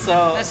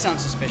 So that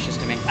sounds suspicious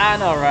to me. I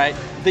know, right?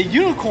 The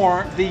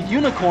unicorn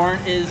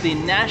is the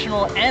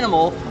national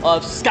animal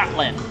of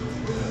Scotland.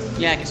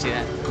 Yeah, I can see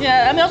that.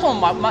 Yeah, I mean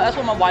that's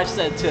what my wife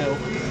said too.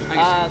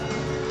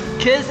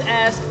 Kids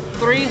ask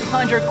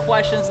 300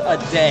 questions a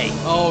day.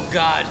 Oh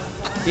God.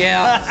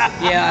 Yeah,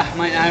 yeah.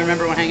 I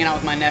remember when hanging out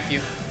with my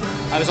nephew.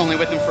 I was only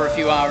with him for a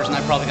few hours, and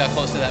I probably got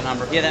close to that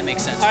number. Yeah, that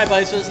makes sense. All right,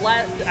 buddy. So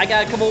I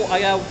got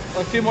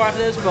a few more after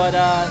this, but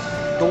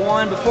the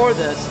one before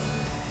this.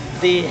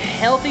 The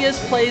healthiest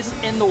place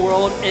in the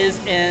world is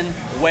in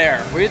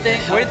where? What do you think?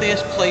 The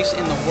healthiest place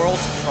in the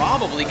world's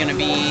probably going to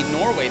be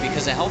Norway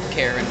because of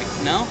healthcare. And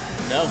no?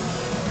 No.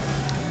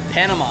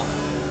 Panama.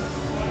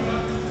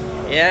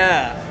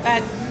 Yeah.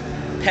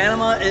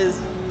 Panama is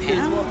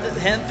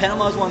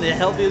one of the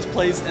healthiest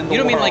places in the world. You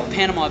don't mean like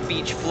Panama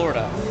Beach,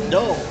 Florida?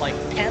 No, like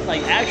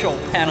actual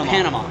Panama.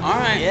 Panama. All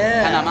right.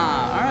 Yeah.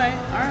 Panama. All right.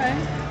 All right.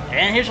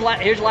 And here's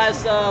your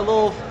last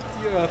little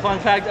fun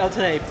fact of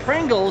today.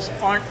 Pringles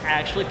aren't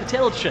actually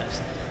potato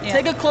chips. Yeah.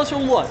 Take a closer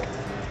look.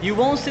 You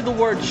won't see the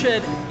word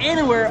chip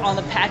anywhere on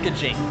the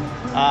packaging.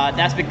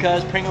 That's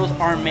because Pringles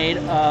aren't made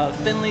of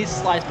thinly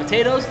sliced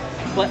potatoes,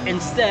 but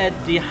instead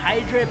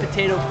dehydrated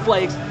potato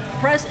flakes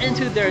pressed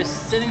into their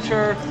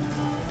signature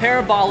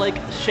parabolic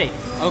shape.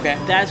 Okay.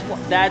 Let's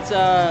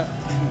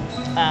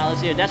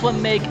see. That's what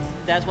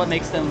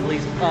makes them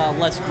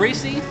less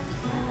greasy.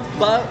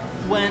 But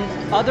when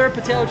other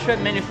potato chip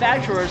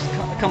manufacturers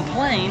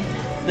complained,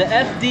 the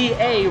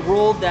FDA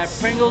ruled that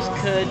Pringles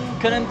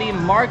couldn't be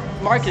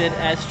marketed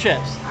as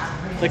chips.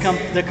 The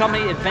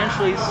company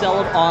eventually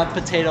settled on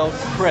potato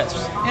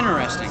crisps.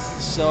 Interesting.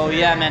 So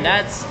yeah, man,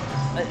 that's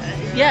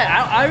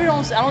I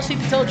don't see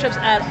potato chips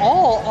at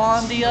all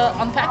on the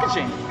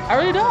packaging. I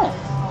really don't.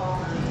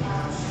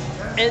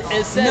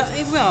 It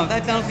says no. I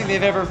don't think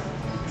they've ever.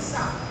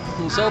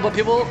 So, but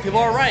people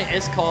are right.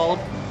 It's called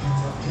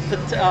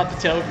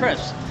potato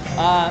crisps.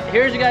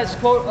 Here's you guys'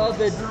 quote of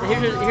the. Here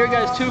you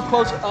guys 2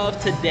 quotes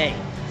of today.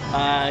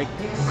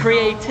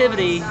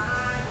 Creativity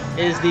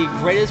is the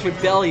greatest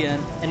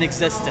rebellion in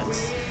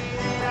existence.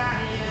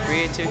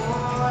 Creative.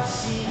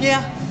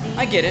 Yeah,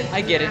 I get it.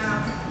 I get it.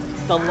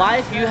 The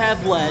life you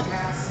have led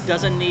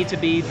doesn't need to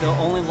be the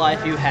only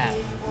life you have.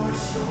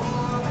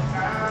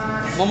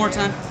 One more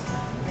time.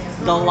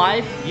 The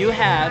life you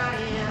have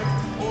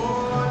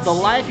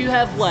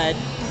led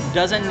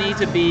doesn't need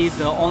to be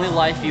the only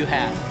life you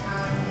have.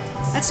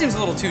 That seems a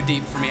little too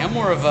deep for me. I'm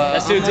more of a,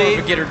 That's too I'm more deep?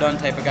 of a get her done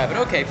type of guy, but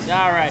okay.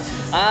 All right.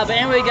 But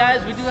anyway,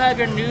 guys, we do have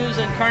your news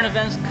and current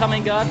events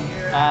coming up.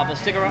 But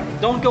stick around.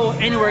 Don't go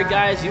anywhere,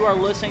 guys. You are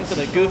listening to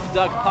the Goof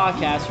Duck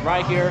Podcast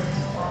right here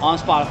on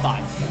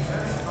Spotify.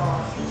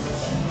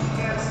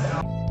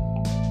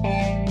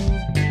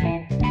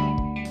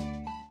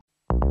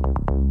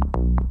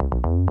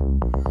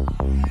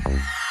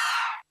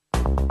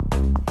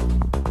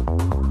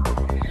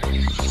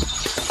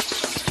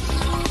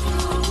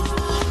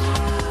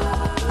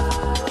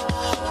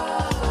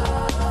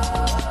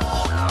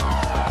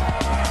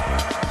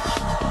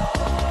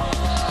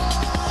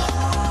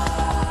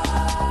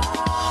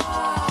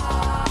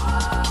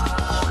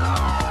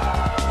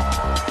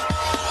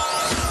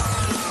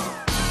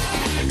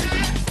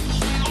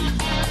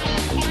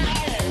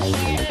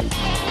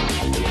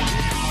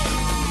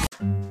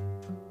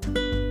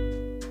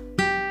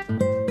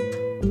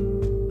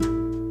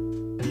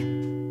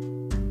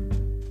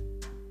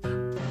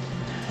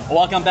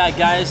 Welcome back,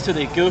 guys, to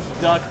the Goof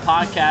Duck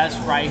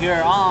Podcast right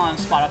here on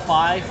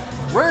Spotify.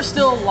 We're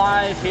still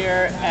live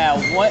here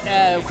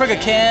at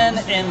Crooked Can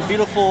in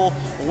beautiful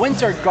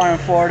Winter Garden,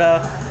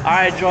 Florida. All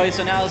right, Joy,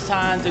 so now it's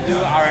time to do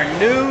our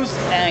news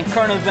and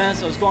current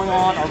events that's going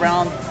on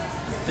around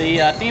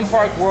the theme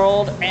park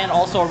world and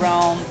also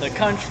around the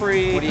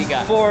country. What do you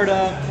got?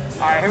 Florida.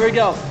 All right, here we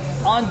go.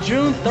 On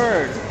June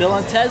 3rd, Bill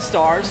and Ted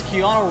stars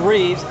Keanu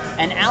Reeves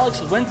and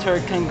Alex Winter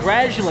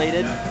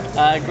congratulated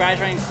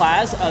graduating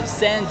class of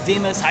San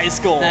Dimas High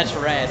School. That's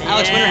rad.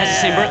 Alex Winter has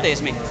the same birthday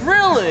as me.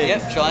 Really?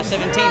 Yep, July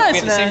 17th. Nice, we have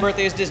the man. same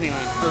birthday as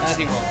Disneyland, or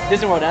Disney World.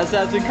 Disney World, that's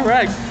absolutely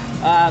correct.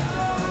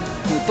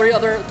 Three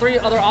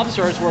other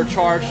officers were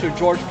charged to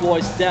George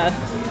Floyd's death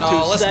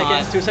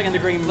to second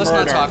degree murder. Let's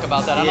not talk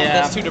about that. Yeah.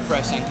 That's too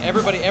depressing.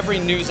 every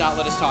news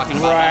outlet is talking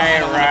about Right,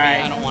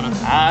 that. I don't want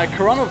to.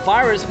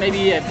 Coronavirus may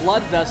be a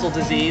blood vessel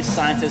disease,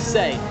 scientists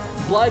say.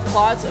 Blood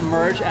clots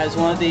emerge as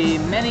one of the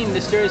many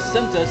mysterious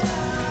symptoms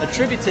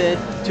attributed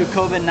to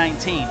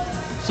COVID-19.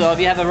 So if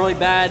you have a really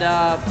bad,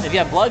 if you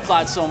have blood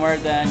clots somewhere,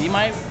 then you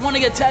might want to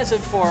get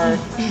tested for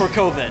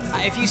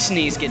COVID. If you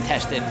sneeze, get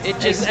tested.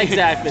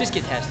 Exactly. Just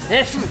get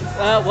tested.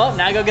 Well,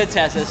 now go get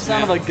tested.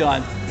 Son of a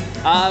gun.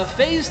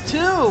 Phase 2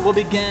 will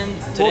begin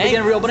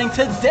reopening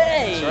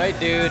today. That's right,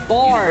 dude.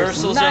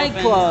 Bars, Universal's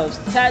nightclubs,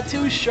 open.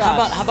 tattoo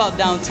shops. How about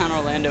downtown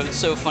Orlando? It's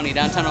so funny.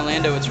 Downtown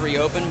Orlando, it's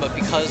reopened, but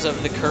because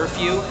of the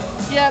curfew,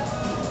 Yep.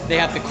 they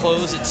have to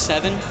close at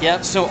 7.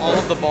 Yep. So all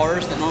of the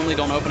bars that normally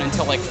don't open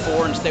until like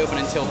 4 and stay open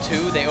until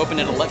 2, they open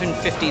at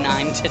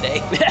 11:59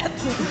 today.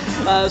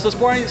 So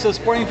sporting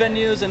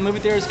venues and movie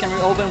theaters can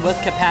reopen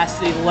with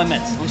capacity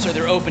limits. I'm sorry,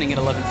 they're opening at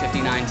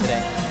 11:59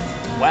 today.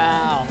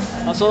 Wow.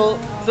 So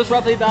just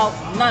roughly about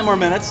 9 more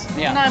minutes.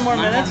 Yeah. 9 more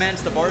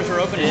minutes. The bars are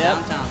open in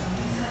Yep. downtown.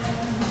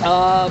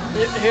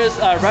 Here's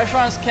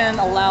restaurants can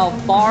allow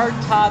bar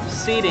top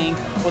seating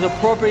with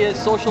appropriate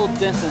social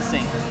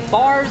distancing.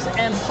 Bars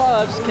and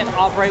pubs can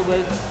operate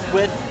with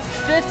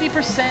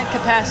 50%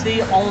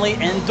 capacity only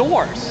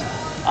indoors.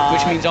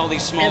 Which means all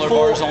these smaller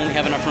bars only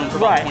have enough room for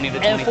about 20 to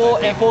 25 people.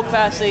 And full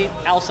capacity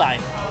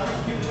outside.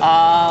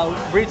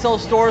 Retail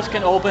stores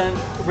can open,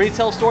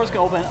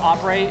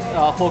 operate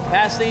full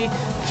capacity.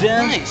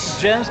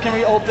 Gyms can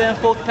reopen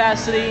full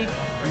capacity.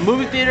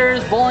 Movie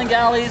theaters, bowling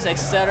alleys,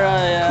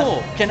 etc.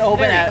 Cool. Can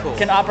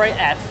operate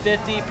at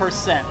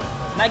 50%.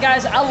 Now,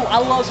 guys, I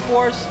love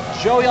sports.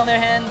 Joey, on the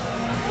other hand,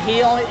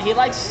 he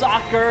likes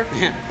soccer,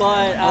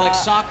 but I like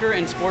soccer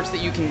and sports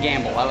that you can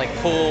gamble. I like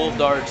pool,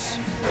 darts.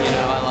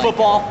 I like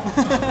football.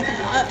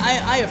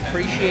 I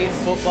appreciate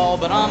football,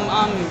 but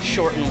I'm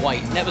short and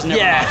white. That was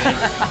never an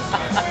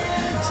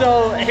option.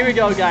 So here we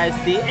go, guys.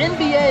 The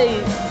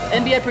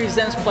NBA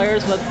presents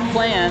players with a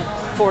plan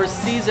for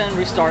season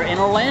restart in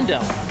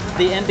Orlando.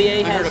 The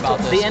NBA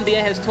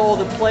has told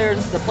the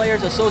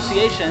Players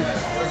Association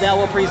that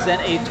will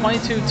present a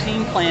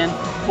 22-team plan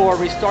for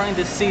restarting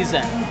the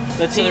season.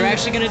 So they're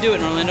actually going to do it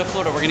in Orlando,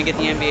 Florida. We're going to get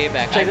the NBA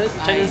back. Check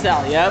this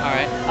out. Yep. All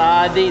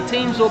right. The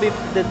teams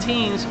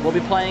will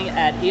be playing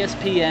at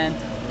ESPN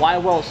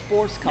Wide World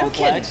Sports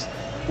Complex.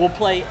 Will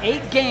play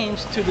 8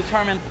 games to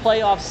determine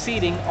playoff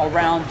seeding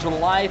around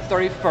July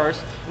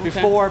 31st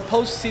before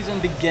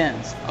postseason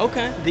begins.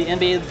 Okay. The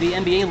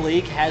NBA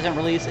League hasn't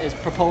released its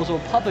proposal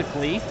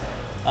publicly.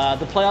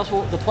 The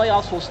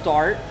playoffs will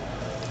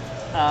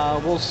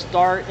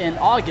start in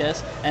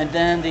August, and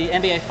then the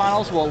NBA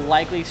Finals will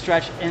likely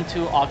stretch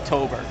into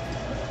October.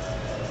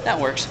 That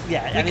works.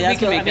 Yeah,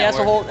 That's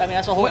a whole.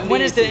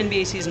 When is the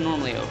NBA season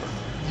normally over?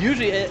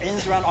 Usually it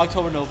ends around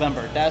October,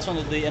 November. That's when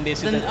the NBA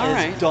season is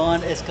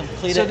done, it's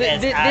completed, So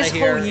it's this outta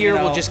here, whole year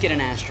will just get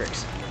an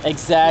asterisk.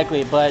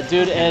 Exactly, but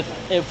dude,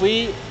 if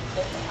we,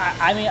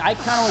 I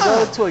kind of want to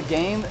go to a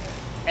game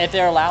if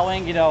they're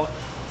allowing,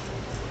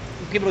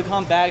 people to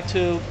come back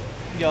to,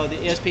 the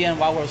ESPN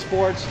Wild World of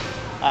Sports,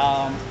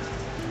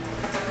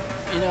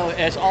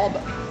 it's all,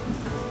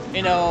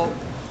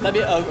 that'd be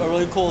a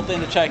really cool thing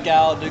to check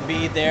out, to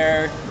be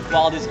there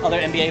while these other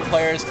NBA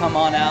players come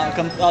on out,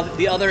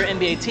 the other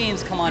NBA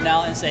teams come on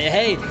out and say,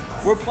 hey,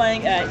 we're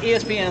playing at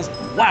ESPN's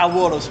Wild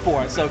World of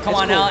Sports, so come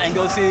out and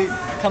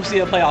come see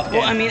a playoff game.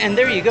 Well, I mean, and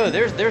there you go.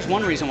 There's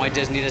one reason why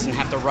Disney doesn't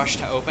have to rush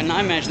to open. I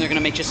imagine they're going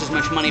to make just as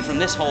much money from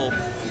this whole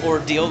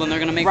ordeal than they're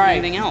going to make from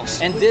anything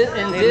else. And, they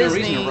have no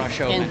reason to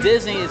rush open. And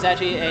Disney is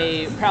actually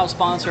a proud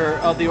sponsor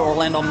of the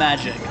Orlando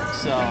Magic.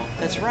 So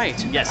that's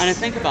right. Yes. And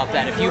think about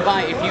that. If you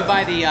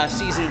buy the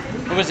season,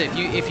 what was it?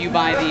 If you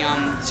buy the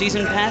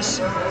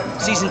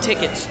season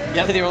tickets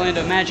to the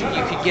Orlando Magic,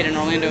 you could get an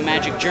Orlando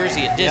Magic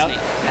jersey at Disney.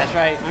 Yep. That's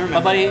right. My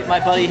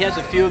buddy, he has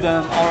a few of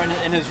them all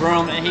in his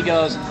room, and he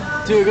goes,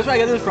 dude, where I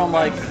get this from?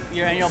 Like,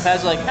 your annual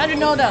pass? Like, how'd you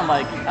know that? I'm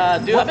like,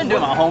 dude, I've been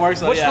doing my homework.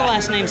 So what's the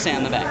last name say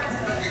on the back?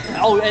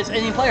 Oh, it's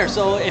any player.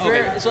 So if you're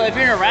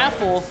in a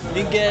raffle,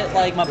 you get,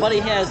 like, my buddy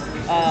has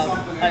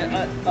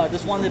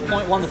just one of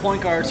the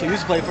point guards who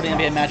used to play for the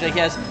NBA Magic. He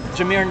has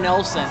Jameer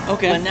Nelson.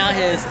 Okay. But now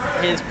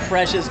his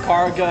precious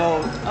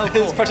cargo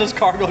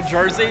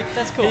jersey.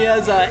 That's cool. He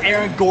has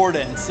Aaron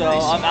Gordon. So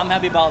nice. I'm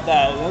happy about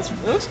that.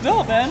 It looks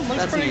dope, man.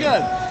 Looks pretty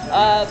good.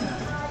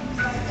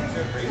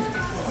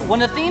 When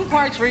the theme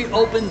parks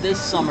reopen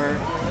this summer,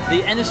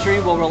 the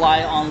industry will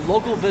rely on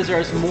local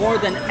visitors more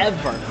than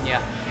ever.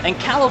 Yeah. In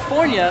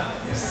California,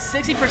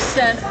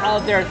 60%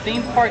 of their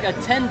theme park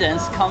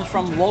attendance comes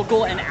from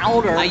local and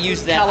outer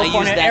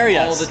California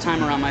areas. All the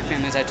time around my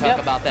family as I talk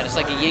about that. It's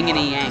like a yin and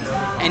a yang.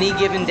 Any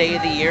given day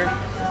of the year,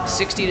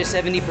 60 to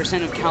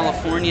 70% of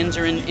Californians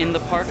are in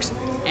the parks,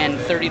 and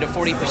 30 to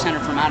 40%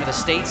 are from out of the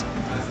states.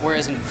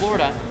 Whereas in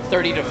Florida,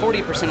 30 to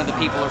 40% of the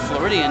people are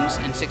Floridians,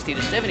 and 60 to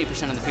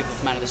 70% of the people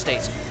from out of the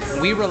states.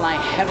 We rely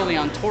heavily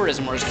on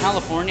tourism, whereas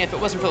California, if it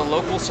wasn't for the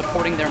locals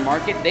supporting their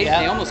market, they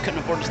almost couldn't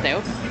afford to stay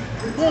open.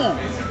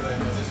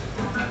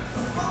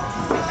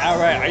 All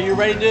right, are you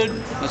ready,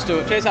 dude? Let's do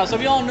it. Chase out. So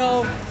we all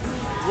know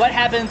what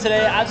happened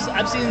today.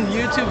 I've seen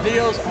YouTube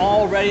videos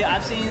already.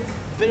 I've seen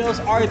videos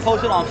already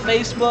posted on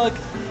Facebook.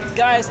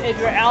 Guys, if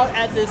you're out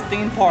at this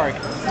theme park,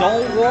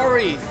 don't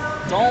worry.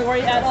 Don't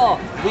worry at all.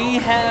 We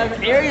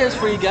have areas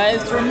for you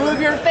guys to remove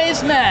your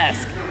face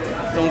mask.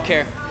 Don't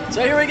care.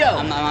 So here we go.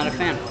 I'm not a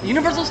fan.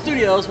 Universal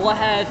Studios will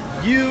have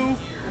you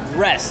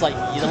rest, like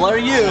the letter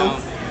U,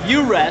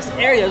 you rest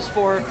areas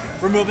for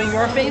removing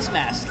your face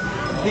mask.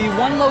 The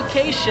one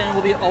location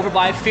will be over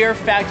by Fear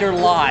Factor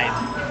Live.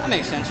 That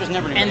makes sense. There's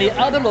never. And the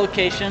other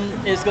location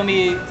is gonna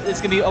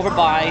be over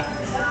by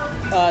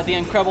the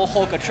Incredible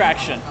Hulk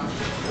attraction.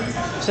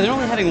 So they're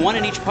only having one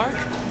in each park?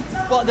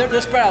 Well,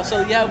 they're spread out. So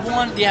you have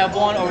one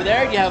over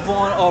there. You have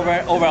one over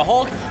at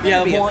Hulk. You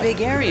have one. A big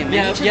area,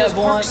 man. You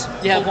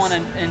have one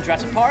in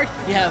Jurassic Park.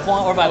 You have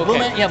one over by Blue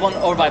Man. You have one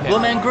over by Blue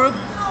Man Group.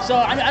 So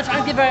I'm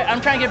trying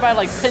to get by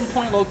like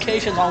pinpoint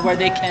locations on where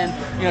they can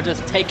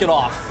just take it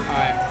off. All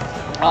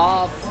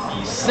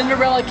right.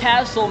 Cinderella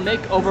Castle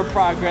makeover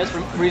progress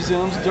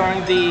resumes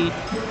during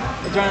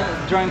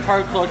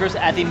park closures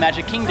at the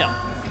Magic Kingdom.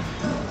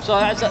 So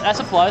that's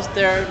a plus.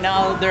 They're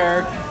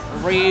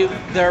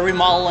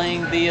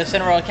remodeling the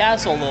Cinderella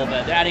Castle a little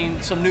bit. They're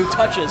adding some new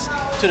touches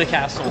to the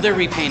castle. They're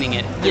repainting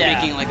it. They're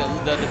making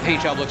the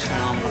paint job looks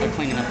phenomenal. They're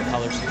cleaning up the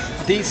colors.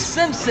 The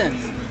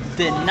Simpsons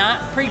did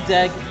not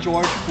predict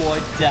George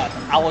Floyd's death.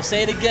 I will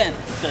say it again.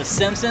 The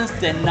Simpsons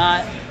did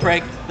not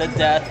predict the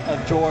death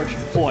of George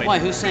Floyd. Why?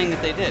 Who's saying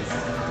that they did?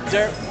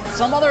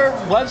 Some other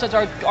websites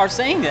are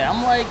saying that.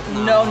 I'm like,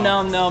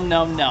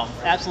 no,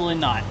 absolutely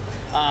not.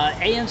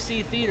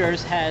 AMC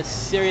Theaters has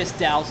serious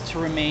doubts to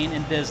remain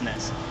in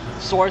business.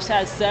 Source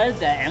has said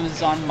that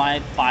Amazon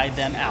might buy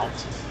them out.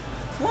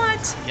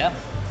 What? Yep.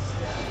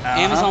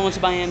 Amazon wants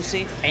to buy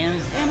AMC?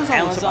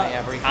 Amazon wants to buy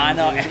everything. I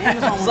know.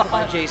 Amazon wants to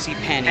buy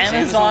JCPenney.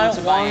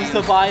 Amazon wants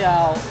to buy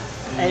out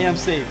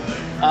AMC.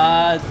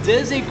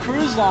 Disney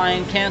Cruise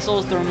Line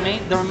cancels the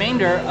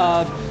remainder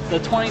of the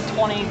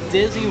 2020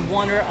 Disney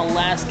Wonder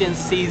Alaskan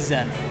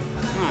season.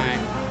 All right.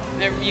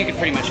 You can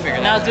pretty much figure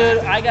that out.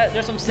 Now, dude,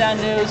 there's some sad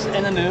news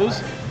in the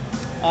news.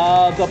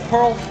 The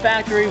Pearl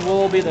Factory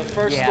will be the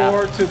first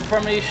store to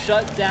permanently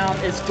shut down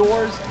its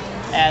doors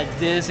at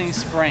Disney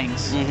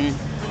Springs. Mm-hmm.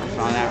 I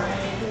saw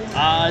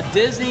that.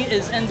 Disney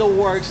is in the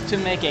works to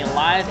make a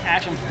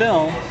live-action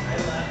film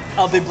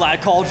of the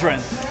Black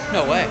Cauldron.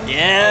 No way.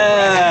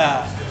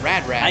 Yeah.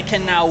 Rad. I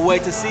cannot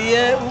wait to see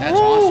it. That's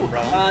awesome,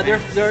 bro.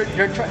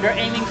 They're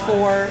aiming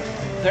for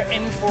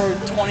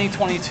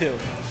 2022.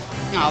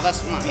 No,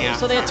 that's not. Yeah.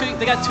 So they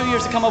got 2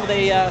 years to come up with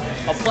a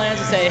plan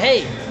to say,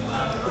 hey,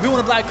 if you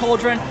want a Black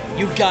Cauldron,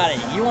 you got it.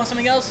 You want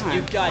something else?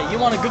 You got it. You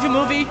want a Goofy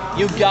movie?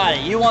 You got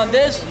it. You want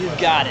this? You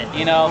got it.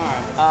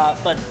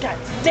 But god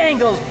dang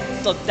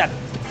that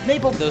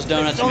maple. Those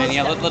donuts, man.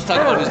 Yeah, let's talk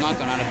about who's not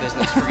going out of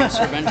business. Forget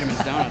Sir Benjamin's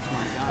Donuts.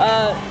 My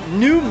God.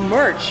 New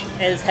merch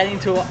is heading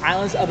to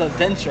Islands of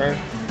Adventure.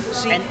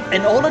 See,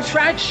 an old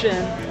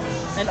attraction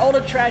an old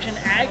attraction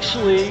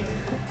actually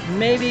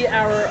maybe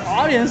our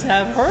audience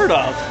have heard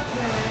of.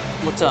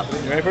 What's up?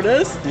 You ready for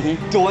this?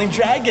 Dueling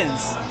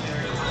Dragons.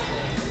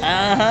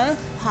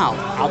 How?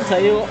 I'll tell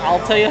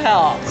you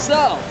how.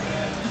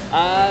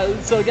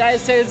 So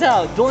guys, check this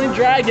out. Dueling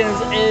Dragons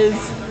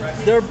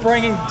they're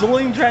bringing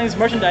Dueling Dragons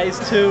merchandise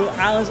to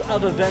Islands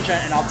of Adventure,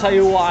 and I'll tell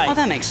you why. Oh,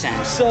 that makes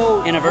sense.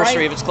 So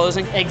anniversary of its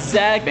closing?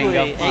 Exactly. Bingo.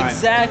 All right.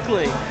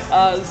 Exactly.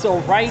 So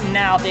right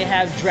now they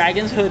have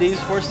Dragons hoodies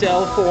for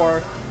sale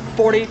for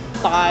 $45.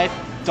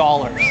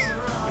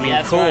 I mean,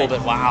 That's cool, right.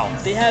 but wow.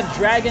 They have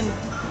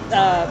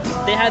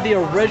they had the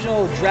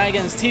original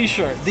Dragons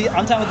T-shirt.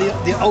 I'm talking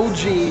about the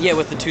OG. Yeah,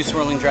 with the two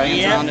swirling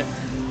dragons around it.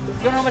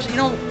 You know how much? You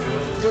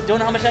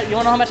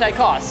know how much that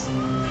costs?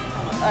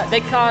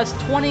 They cost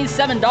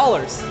 $27.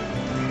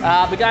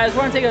 But guys,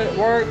 we're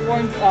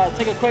gonna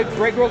take a quick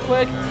break, real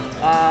quick.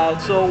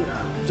 So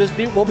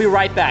we'll be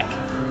right back.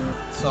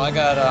 So I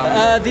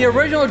got the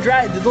original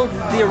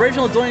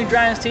Dueling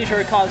Dragons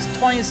T-shirt costs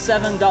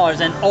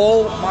 $27, and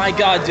oh my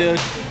god, dude,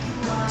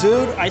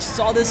 I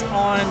saw this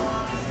on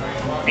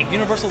a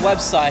Universal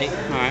website.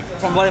 All right.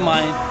 From what of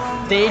mine,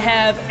 they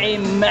have a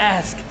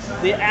mask,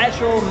 the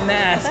actual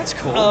mask. That's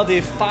cool. Of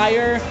the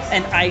Fire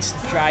and Ice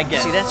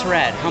Dragon. See, that's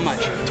rad. How much?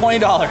 $20.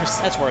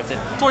 That's worth it.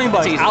 $20.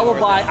 That's easily worth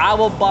it. I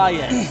will buy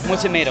it.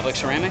 What's it made of? Like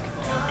ceramic?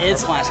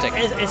 It's or plastic.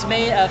 It's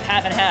made of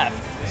half and half.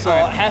 So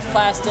Alright. half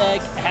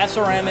plastic, half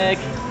ceramic.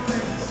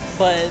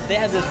 But they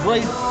have this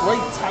really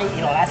tight,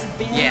 elastic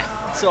band.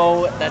 Yeah.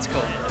 So That's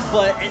cool.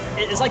 but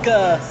it's like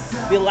the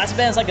elastic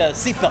band is like a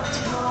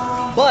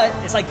seatbelt. But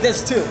it's like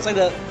this too. It's like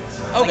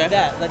Okay. like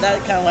that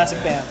kind of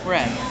elastic band.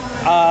 Rad.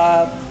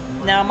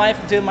 Now my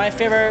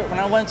favorite when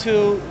I went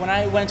to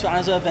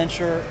Islands of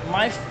Adventure,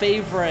 my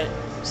favorite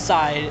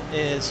side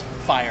is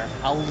Fire.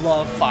 I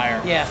love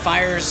Fire. Yeah,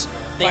 Fire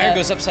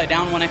goes upside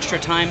down 1 extra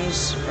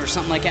times or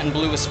something like that, and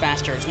Blue is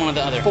faster. It's one or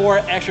the other. 4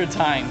 extra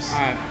times. All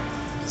right.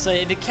 So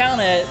if you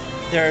count it,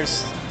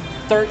 there's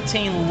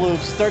 13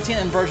 loops, 13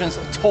 inversions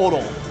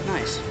total.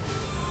 Nice.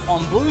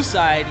 On Blue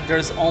side,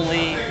 there's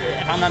only,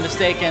 if I'm not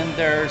mistaken,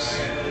 there's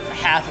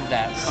half of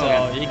that. So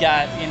Okay. you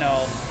got,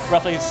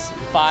 roughly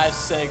 5,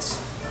 6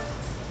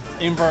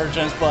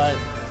 inversions, but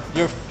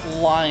you're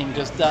flying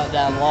just that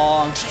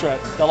long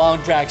strip, the long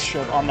drag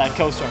strip on that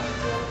coaster.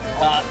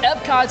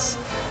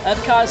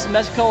 Epcot's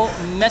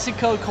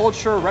Mexico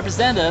culture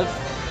representative.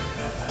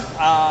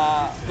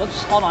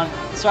 Hold on.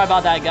 Sorry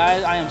about that,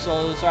 guys. I am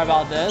so sorry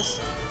about this.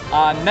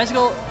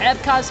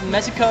 Epcot's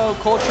Mexico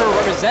culture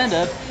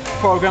representative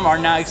program are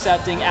now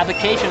accepting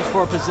applications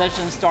for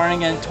positions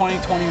starting in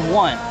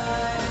 2021.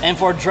 And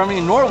for Germany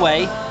and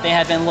Norway, they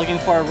have been looking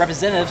for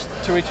representatives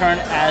to return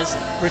as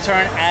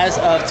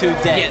of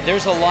today. Yeah,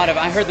 there's a lot of,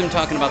 I heard them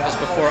talking about this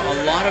before,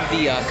 a lot of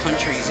the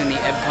countries in the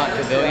Epcot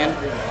Pavilion,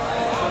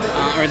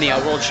 or in the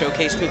World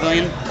Showcase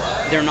Pavilion,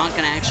 they're not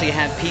going to actually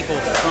have people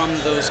from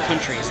those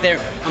countries. They're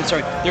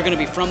going to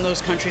be from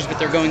those countries, but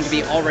they're going to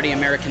be already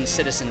American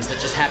citizens that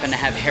just happen to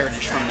have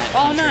heritage from that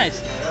country. Oh, nice.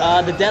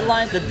 The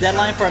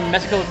deadline for a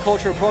Mexico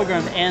Culture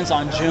program ends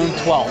on June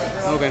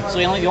 12th. Okay. So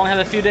you only have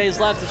a few days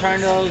left to turn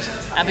those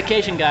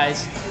application,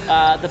 guys.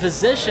 The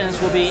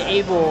positions will be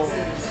able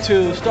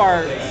to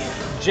start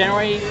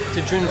January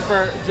to June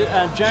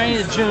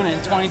in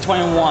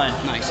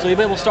 2021. Nice. So you'll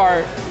be able to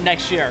start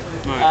next year.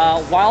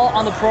 Right. While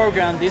on the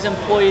program, these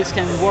employees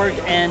can work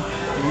in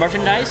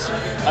merchandise,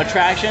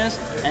 attractions,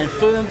 and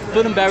food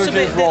and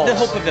beverages roles. The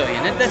whole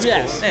pavilion. That's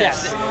Yes, cool.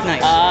 yes.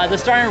 Nice. The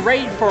starting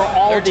rate for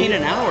all 13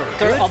 an hour.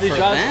 Good of these for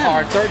jobs them.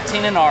 are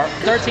 13 an hour.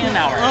 13 an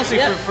hour. Honestly,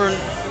 Yep. for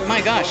my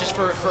gosh, just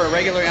for a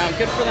regular,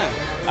 good for them.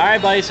 All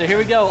right, buddy. So here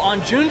we go.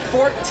 On June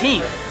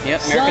 14th,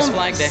 Yep, America's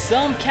Flag Day.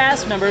 Some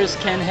cast members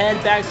can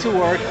head back to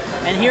work,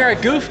 and here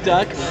at Goof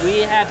Duck, we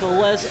have the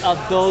list of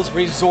those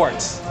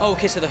resorts. Oh,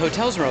 okay, so the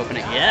hotels are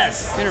opening.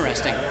 Yes.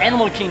 Interesting.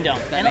 Animal Kingdom,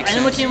 That makes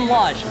Animal sense. Kingdom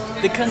Lodge,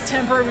 the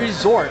Contemporary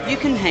Resort, You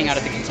can hang out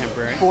at the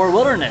Contemporary. for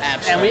Wilderness,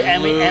 Absolutely.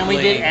 and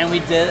we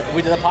did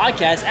a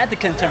podcast at the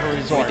Contemporary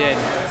Resort. We did.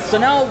 So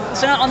now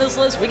on this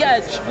list, we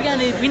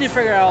need to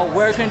figure out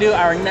where we're going to do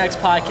our next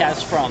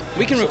podcast from.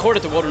 We can record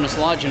at the Wilderness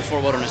Lodge in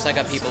Fort Wilderness. I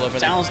got people over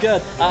there. Sounds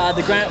good.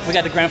 We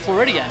got the Grand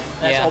Floridian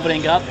that's Yeah.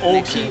 opening up.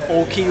 Old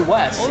Key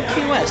West. Old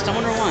Key West. I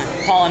wonder why.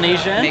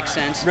 Polynesian. Makes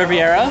sense.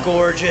 Riviera.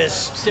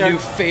 Gorgeous. Sarah- New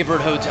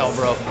favorite hotel,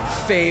 bro.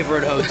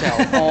 Favorite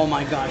hotel. Oh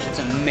my gosh, it's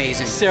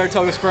amazing.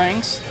 Saratoga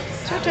Springs.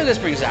 Saratoga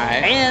Springs,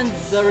 alright. And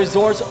the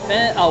resorts,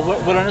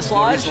 Wilderness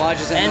Lodge. Wilderness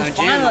Lodge is in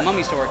Jam. My mom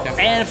used to work there.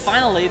 And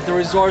finally, the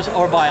resorts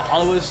over by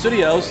Hollywood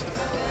Studios,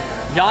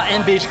 Yacht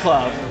and Beach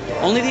Club.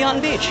 Only the Yacht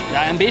and Beach.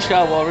 Yacht and Beach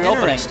Club will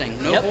reopening.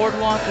 Interesting. No Yep.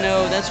 boardwalk,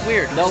 no, that's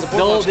weird. 'cause the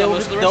boardwalk's got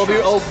most of the They'll be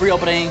restaurants.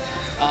 reopening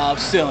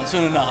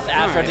soon enough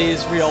after Alright.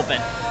 these reopen.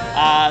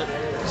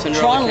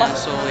 Cinderella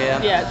Castle,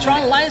 yeah. Yeah,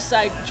 Tron Light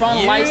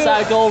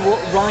Cycle will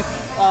run.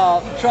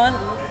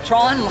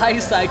 Tron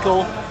Light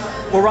Cycle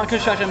will run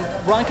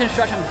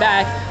construction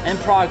back in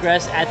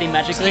progress at the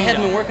Magic So they Kingdom.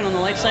 hadn't been working on the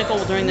life cycle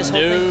during this whole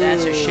thing?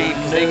 That's a shame,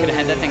 because they could have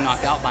had that thing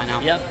knocked out by now.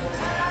 Yep.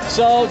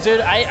 So,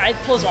 dude, I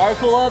pulled this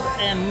article up,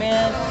 and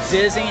man,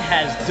 Disney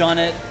has done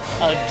it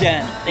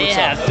again. They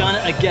have done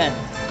it again.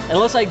 It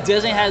looks like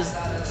Disney has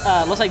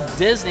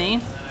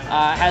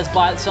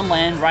bought some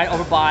land right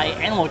over by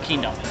Animal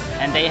Kingdom,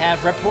 and they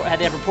have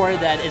reported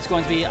that it's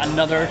going to be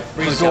another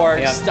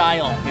resort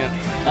style. Yeah,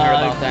 I heard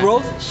about that.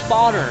 Growth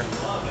Spotter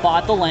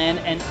bought the land,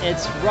 and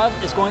it's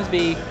going to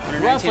be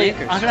roughly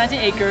 119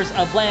 acres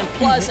of land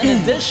plus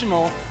an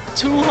additional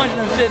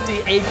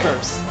 250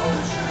 acres.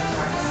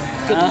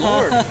 Good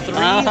Lord,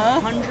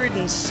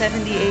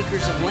 370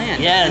 acres of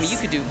land. Yes. I mean, you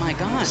could do, my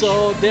gosh.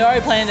 So they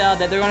already planned out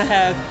that they're going to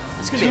have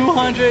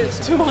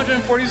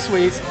 240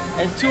 suites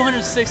and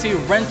 260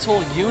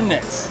 rental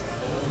units.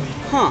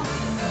 Huh.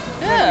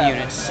 Yeah.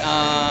 Units.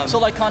 So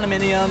like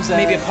condominiums.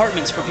 Maybe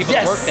apartments for people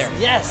to work there.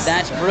 Yes.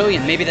 That's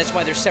brilliant. Maybe that's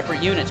why they're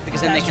separate units, because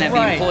then they can have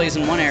the employees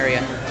in one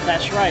area.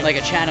 That's right. Like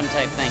a Chatham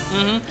type thing.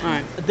 Mm-hmm. All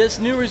right. This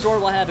new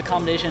resort will have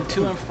accommodation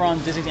to and from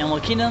Disney's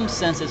Animal Kingdom,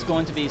 since it's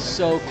going to be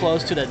so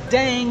close to the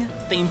dang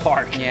theme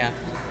park. Yeah.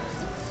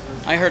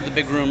 I heard the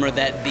big rumor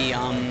that the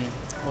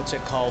what's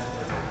it called?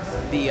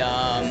 The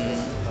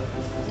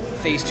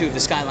phase 2 of the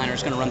Skyliner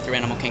is going to run through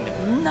Animal Kingdom.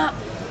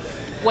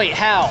 Wait,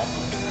 how?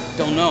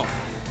 Don't know.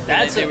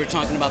 They were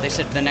talking about. They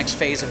said the next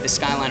phase of the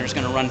Skyliner is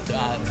going to run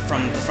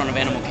from the front of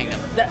Animal Kingdom.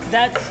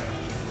 That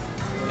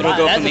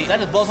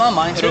just blows my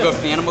mind too. It'll go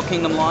from the Animal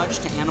Kingdom Lodge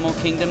to Animal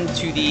Kingdom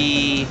to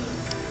the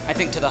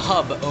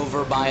hub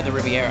over by the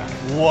Riviera.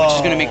 Whoa. Which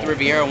is going to make the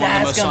Riviera one of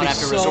the most sought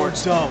after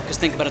resorts. Dope. Because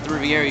think about it, the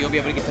Riviera, you'll be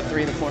able to get to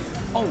 3 of the 4.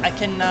 Oh, I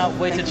cannot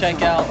wait to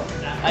check out.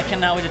 I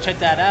cannot wait to check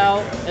that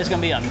out. It's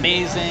going to be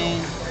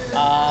amazing.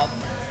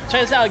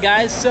 Check this out,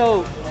 guys.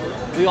 So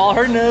we all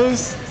heard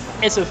news.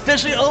 It's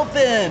officially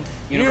open.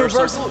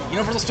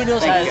 Universal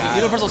Studios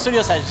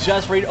has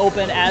just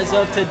reopened as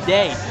of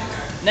today.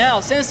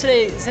 Now, since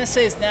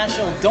today's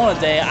National Donut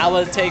Day, I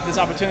would take this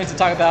opportunity to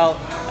talk about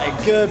a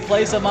good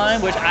place of mine,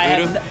 which I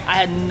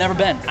had never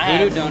been.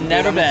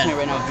 Never been.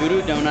 Right now,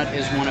 Voodoo Donut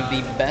is one of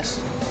the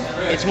best.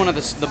 It's one of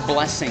the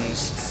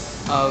blessings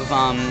of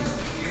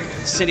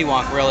City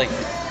Walk, really.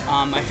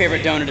 My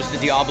favorite donut is the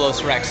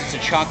Diablos Rex. It's a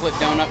chocolate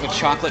donut with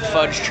chocolate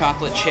fudge,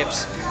 chocolate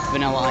chips,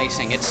 vanilla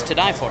icing. It's to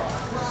die for.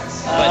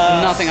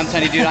 But nothing, I'm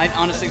telling you, dude.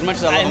 Honestly, as much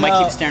as I love them,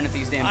 I keep staring at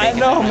these damn bacon. I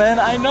know, man.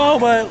 I know,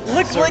 but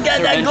look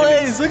at that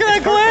glaze. Look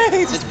at that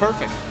glaze. It's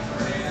perfect.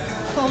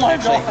 Oh my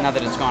Actually, God. now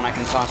that it's gone, I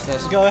can toss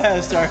this. Go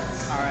ahead, sir.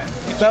 All right.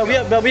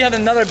 But we have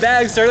another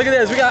bag, sir. Look at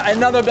this. We got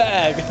another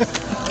bag.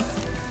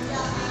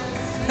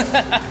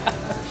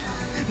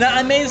 Now,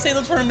 I may say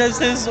those for the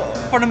missus,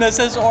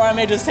 or I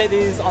may just take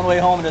these on the way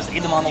home and just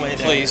eat them on the way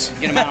there. Please,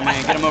 get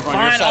them over on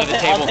your side of the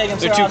table.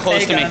 They're too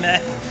close to me. All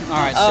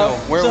right, so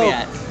where are we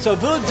at? So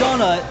Voodoo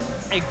Donut,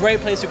 a great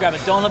place to grab a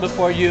donut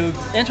before you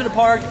enter the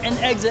park and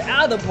exit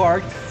out of the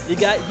park. You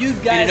guys.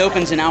 And it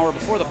opens an hour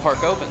before the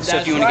park opens. So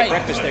if you want to get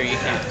breakfast there, you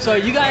can. So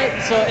if you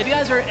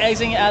guys are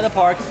exiting out of the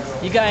park,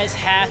 you guys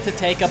have to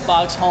take a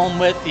box home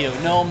with you,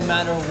 no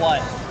matter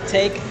what.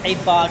 Take a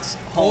box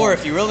home. Or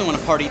if you really want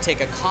to party,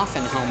 take a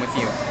coffin home with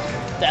you.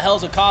 The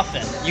hell's a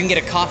coffin? You can get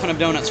a coffin of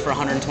donuts for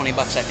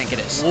 $120, I think it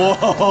is.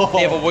 Whoa!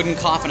 They have a wooden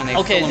coffin and they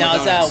fill them with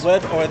donuts. Is that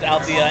with or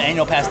without the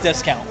annual pass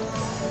discount?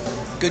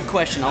 Good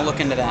question. I'll look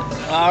into that.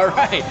 All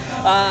right.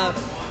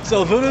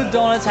 So Voodoo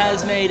Donuts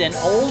has made an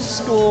old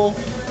school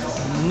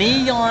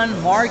neon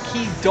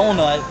marquee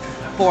donut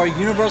for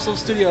Universal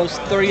Studios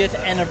 30th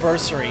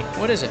anniversary.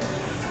 What is it?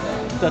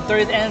 The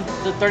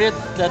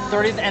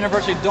 30th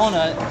anniversary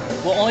donut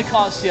will only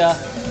cost you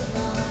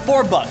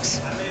 $4.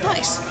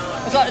 Nice.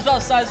 It's about the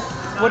size.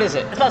 What is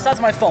it? It's about the size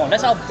of my phone.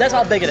 That's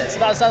how big it is. It's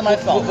about the size of my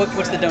phone.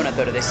 What's the donut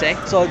though? Do they say?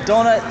 So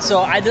donut.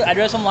 So I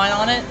drew some line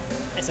on it.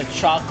 It's a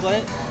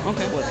chocolate.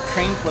 Okay. With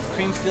cream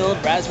filled,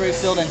 raspberry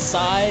filled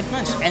inside.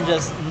 Nice. And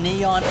just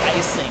neon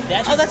icing.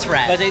 That's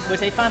rad. But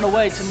they found a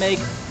way to make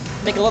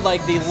it look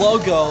like the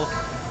logo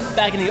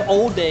back in the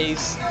old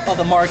days of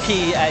the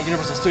marquee at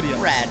Universal Studios.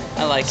 Rad.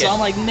 I like it. So I'm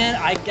like, man,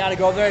 I gotta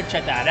go over there and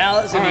check that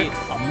out. It's gonna be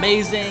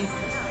amazing.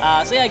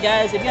 So yeah,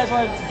 guys, if you guys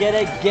want to get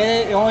it.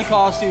 It only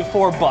costs you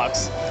 $4.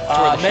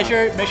 Make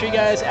sure you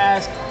guys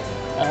ask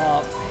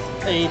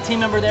a team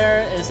member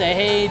there and say,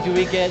 hey, do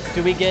we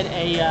get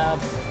a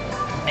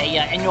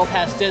annual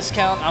pass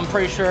discount? I'm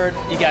pretty sure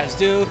you guys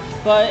do,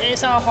 but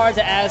it's not hard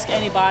to ask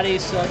anybody.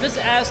 So just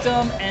ask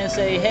them and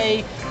say,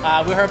 hey,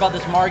 we heard about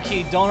this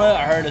marquee donut.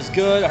 I heard it's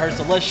good. I heard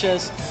it's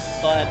delicious.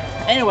 But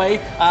anyway,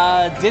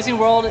 Disney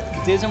World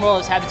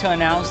is happy to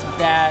announce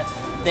that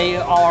they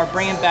are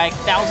bringing back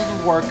thousands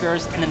of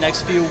workers in the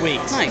next few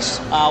weeks. Nice.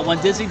 When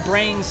Disney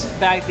brings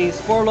back these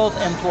furloughed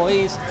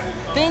employees,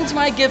 things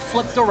might get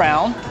flipped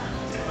around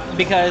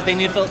because they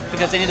need to fill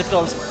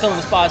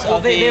the spots. Well,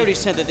 they already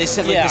said that. They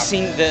said like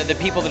yeah. the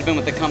people that have been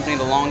with the company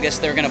the longest,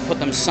 they're going to put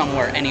them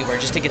anywhere,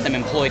 just to get them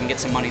employed and get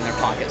some money in their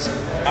pockets.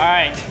 All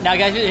right, now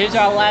guys, here's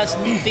our last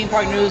theme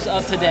park news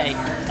of today.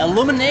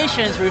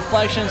 Illuminations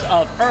reflections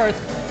of Earth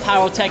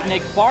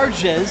pyrotechnic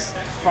barges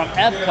from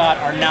Epcot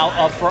are now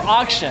up for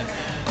auction.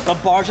 The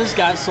barges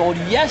got sold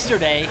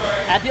yesterday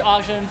at the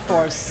auction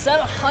for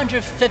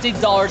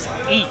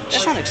 $750 each.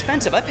 That's not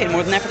expensive. I paid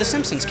more than that for the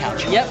Simpsons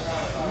couch. Yep.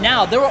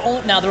 Now there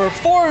were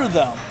 4 of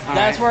them.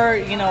 That's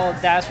right. where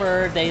that's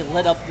where they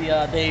lit up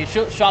they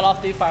shot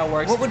off the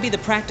fireworks. What would be the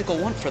practical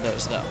want for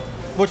those, though?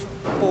 Which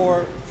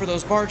for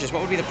those barges,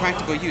 what would be the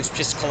practical use?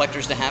 Just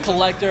collectors to have them?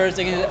 collectors,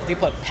 they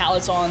put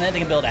pallets on it. They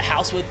can build a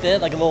house with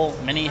it, like a little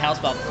mini house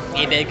about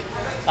yay big.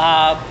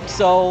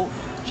 So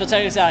check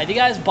this out. If you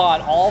guys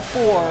bought all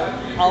 4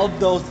 of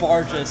those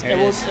barges, it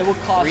would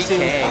cost you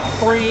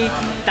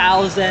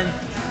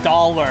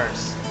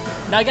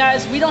 $3,000. Now,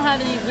 guys, we don't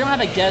have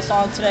a guest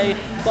on today,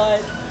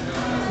 but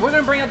we're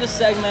gonna bring up this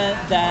segment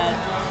that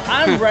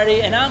I'm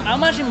ready, and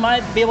I'm actually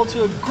might be able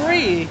to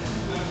agree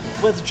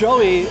with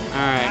Joey. All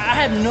right. I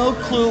have no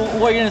clue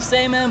what you're gonna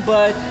say, man,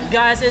 but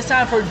guys, it's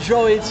time for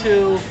Joey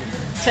to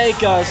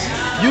take us.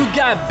 You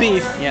got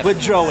beef with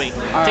Joey.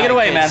 Take it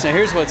away, man. So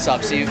here's what's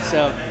up, Steve.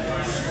 So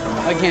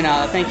again,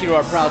 thank you to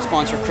our proud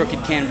sponsor,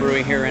 Crooked Can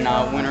Brewing here in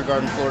Winter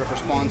Garden, Florida, for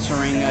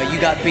sponsoring You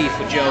Got Beef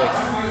with Joey.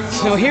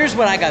 So here's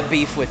what I got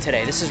beef with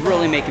today. This is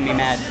really making me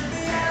mad.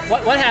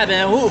 What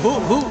happened? Who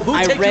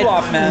ticked you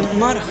off, man?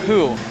 Not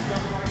who.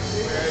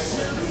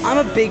 I'm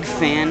a big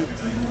fan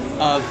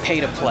of pay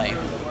to play.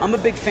 I'm a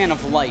big fan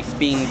of life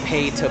being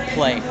paid to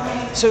play.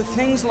 So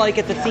things like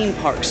at the theme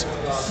parks.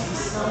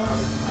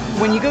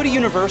 When you go to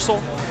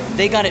Universal,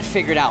 they got it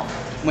figured out.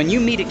 When you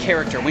meet a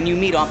character, when you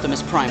meet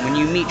Optimus Prime, when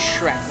you meet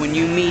Shrek, when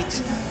you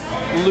meet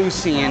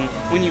Lucy, and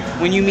when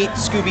you meet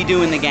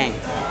Scooby-Doo and the gang,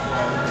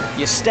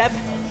 you step,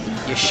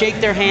 you shake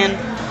their hand,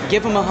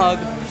 give them a hug,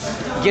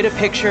 get a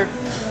picture,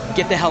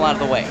 get the hell out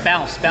of the way.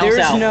 Bounce There's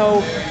out.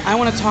 no, I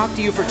want to talk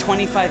to you for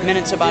 25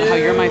 minutes about how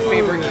you're my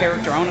favorite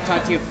character. I want to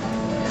talk to you.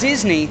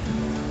 Disney,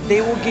 they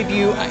will give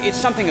you, it's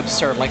something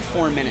absurd, like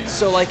 4 minutes.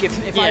 So like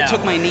if I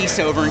took my niece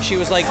over and she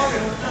was like,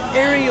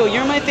 Ariel,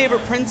 you're my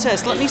favorite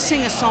princess, let me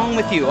sing a song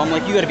with you. I'm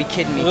like, you gotta be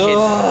kidding me, kid.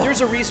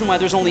 There's a reason why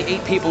there's only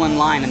 8 people in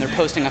line and they're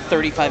posting a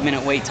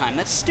 35-minute wait time.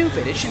 That's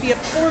stupid. It should be a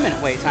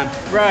 4-minute wait time.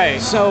 Right.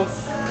 So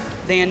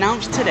they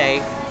announced today,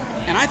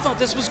 and I thought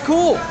this was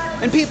cool,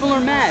 and people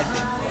are mad.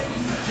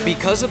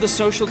 Because of the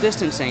social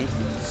distancing,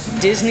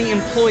 Disney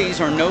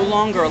employees are no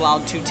longer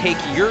allowed to take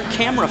your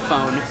camera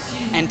phone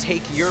and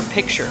take your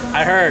picture.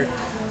 I heard.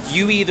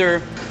 You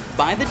either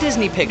buy the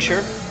Disney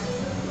picture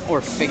or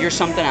figure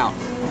something out.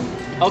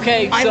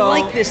 Okay, I so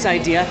like this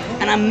idea,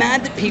 and I'm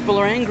mad that people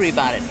are angry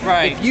about it.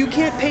 Right. If you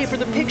can't pay for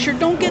the picture,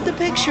 don't get the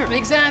picture.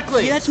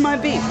 Exactly. That's my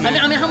beef.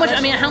 I mean,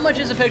 how much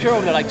is a picture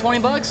over there? Like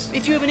 $20?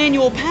 If you have an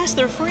annual pass,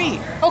 they're free.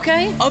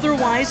 Okay.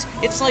 Otherwise,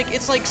 it's like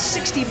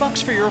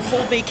 $60 for your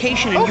whole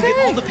vacation, and you get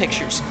all the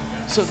pictures.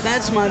 So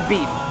that's my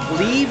beef.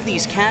 Leave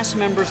these cast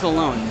members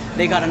alone.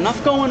 They got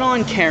enough going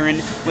on,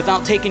 Karen,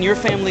 without taking your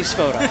family's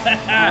photo. All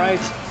right?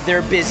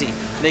 They're busy.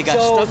 They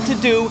got stuff to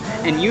do,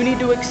 and you need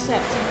to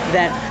accept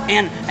that.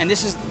 And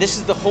this is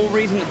the whole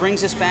reason that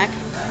brings us back.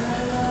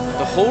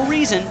 The whole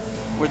reason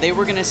where they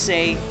were gonna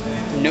say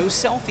no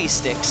selfie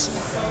sticks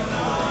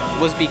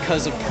was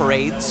because of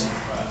parades,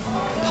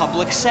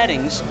 public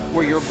settings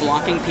where you're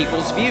blocking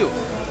people's view.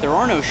 There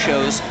are no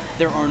shows.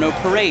 There are no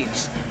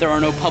parades. There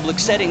are no public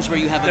settings where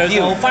you have a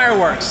view. There's no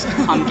fireworks.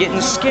 I'm getting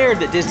scared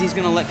that Disney's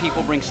gonna let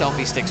people bring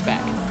selfie sticks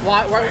back.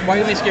 Why are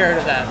you scared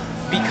of that?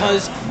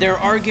 Because their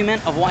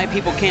argument of why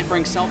people can't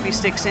bring selfie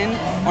sticks in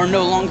are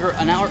no longer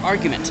an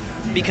argument,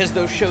 because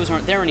those shows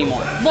aren't there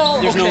anymore. Well,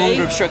 There's no okay.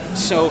 longer obstruct.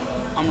 So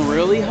I'm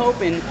really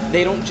hoping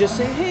they don't just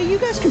say, hey, you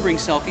guys can bring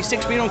selfie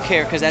sticks, we don't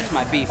care, because that's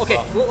my beef.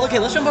 Okay, well,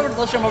 let's jump over to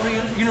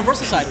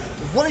Universal side.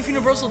 What if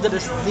Universal did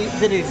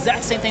the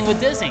exact same thing with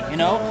Disney? You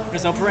know,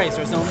 there's no parades,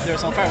 there's no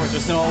fireworks,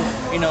 there's no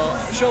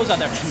shows out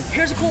there.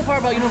 Here's the cool part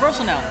about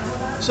Universal now.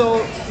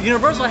 So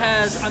Universal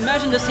has,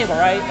 imagine this table,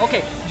 right?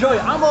 Okay, Joey,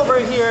 I'm over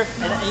here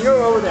and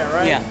you're over there,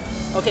 right? Yeah.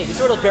 Okay, you see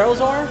where those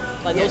barrels are?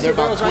 Like those they're two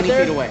barrels about 20 right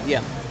there? feet away.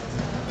 Yeah.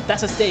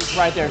 That's a stage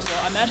right there. So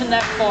imagine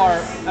that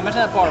bar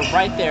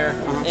right there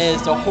is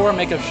the horror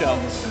makeup show.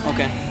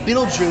 Okay.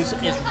 Beetlejuice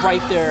is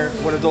right there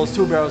where those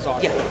 2 barrels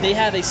are. Yeah. They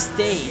have a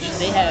stage.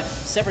 They have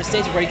separate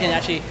stages where you can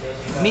actually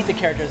meet the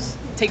characters,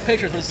 take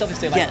pictures with a selfie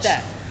stick like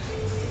that.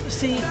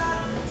 See,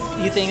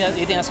 you think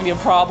that's gonna be a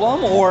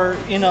problem, or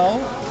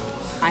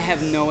I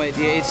have no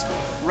idea. It's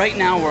right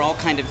now we're all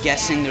kind of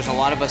guessing. There's a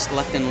lot of us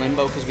left in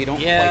limbo because we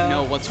don't quite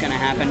know what's gonna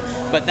happen.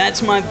 But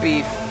that's my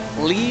beef.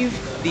 Leave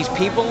these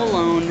people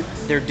alone.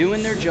 They're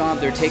doing their job.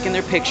 They're taking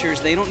their pictures.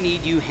 They don't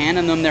need you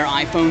handing them their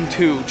iPhone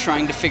 2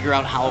 trying to figure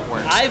out how it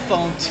works.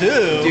 iPhone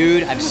 2?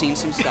 Dude, I've seen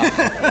some stuff.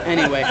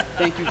 Anyway,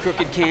 thank you,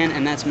 Crooked Can,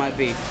 and that's my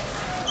beef.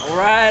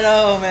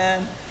 Righto,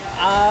 man.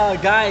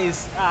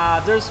 Guys,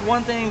 there's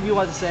one thing we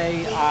want to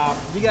say.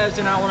 You guys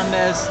do not want to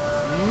miss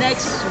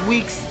next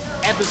week's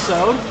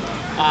episode.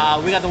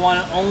 We got the one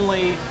and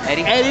only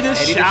Eddie the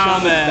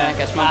Shaman. Back.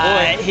 That's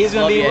my boy. He's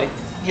gonna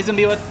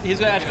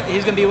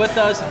be with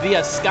us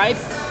via Skype.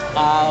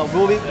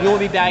 We'll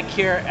be back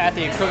here at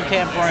the Crooked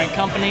Can Brewing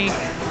Company.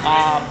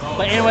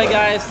 But anyway,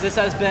 guys, this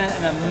has been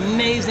an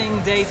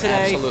amazing day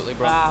today. Absolutely,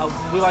 bro.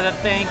 We want to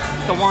thank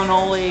the one and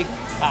only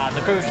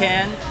the Crooked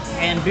Can.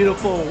 in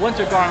beautiful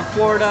Winter Garden,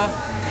 Florida.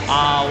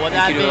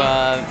 Thank you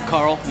to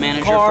Carl,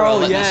 manager, for Carl,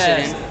 letting us sit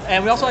yes. in.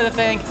 And we also like to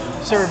thank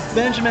Sir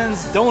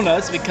Benjamin's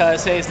Donuts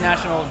because today's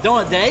National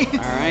Donut Day. All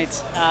right.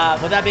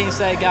 With that being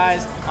said,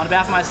 guys, on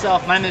behalf of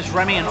myself, my name is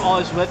Remy, and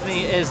always with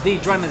me is the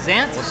Drum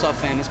Zant. What's up,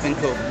 fam? It's been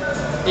cool.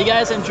 You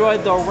guys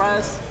enjoyed the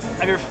rest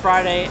of your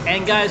Friday,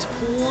 and guys,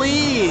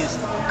 please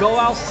go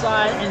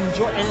outside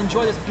and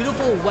enjoy this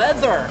beautiful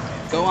weather.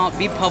 Go out,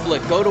 be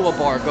public, go to a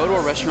bar, go to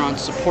a restaurant,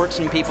 support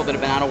some people that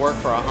have been out of work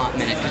for a hot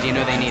minute because you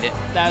know they need it.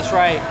 That's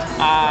right.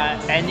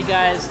 And you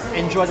guys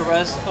enjoy the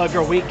rest of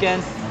your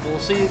weekend. We'll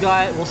see you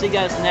guys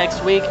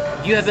next week.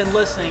 You have been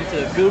listening to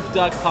the Goof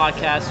Duck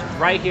Podcast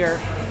right here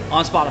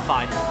on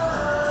Spotify.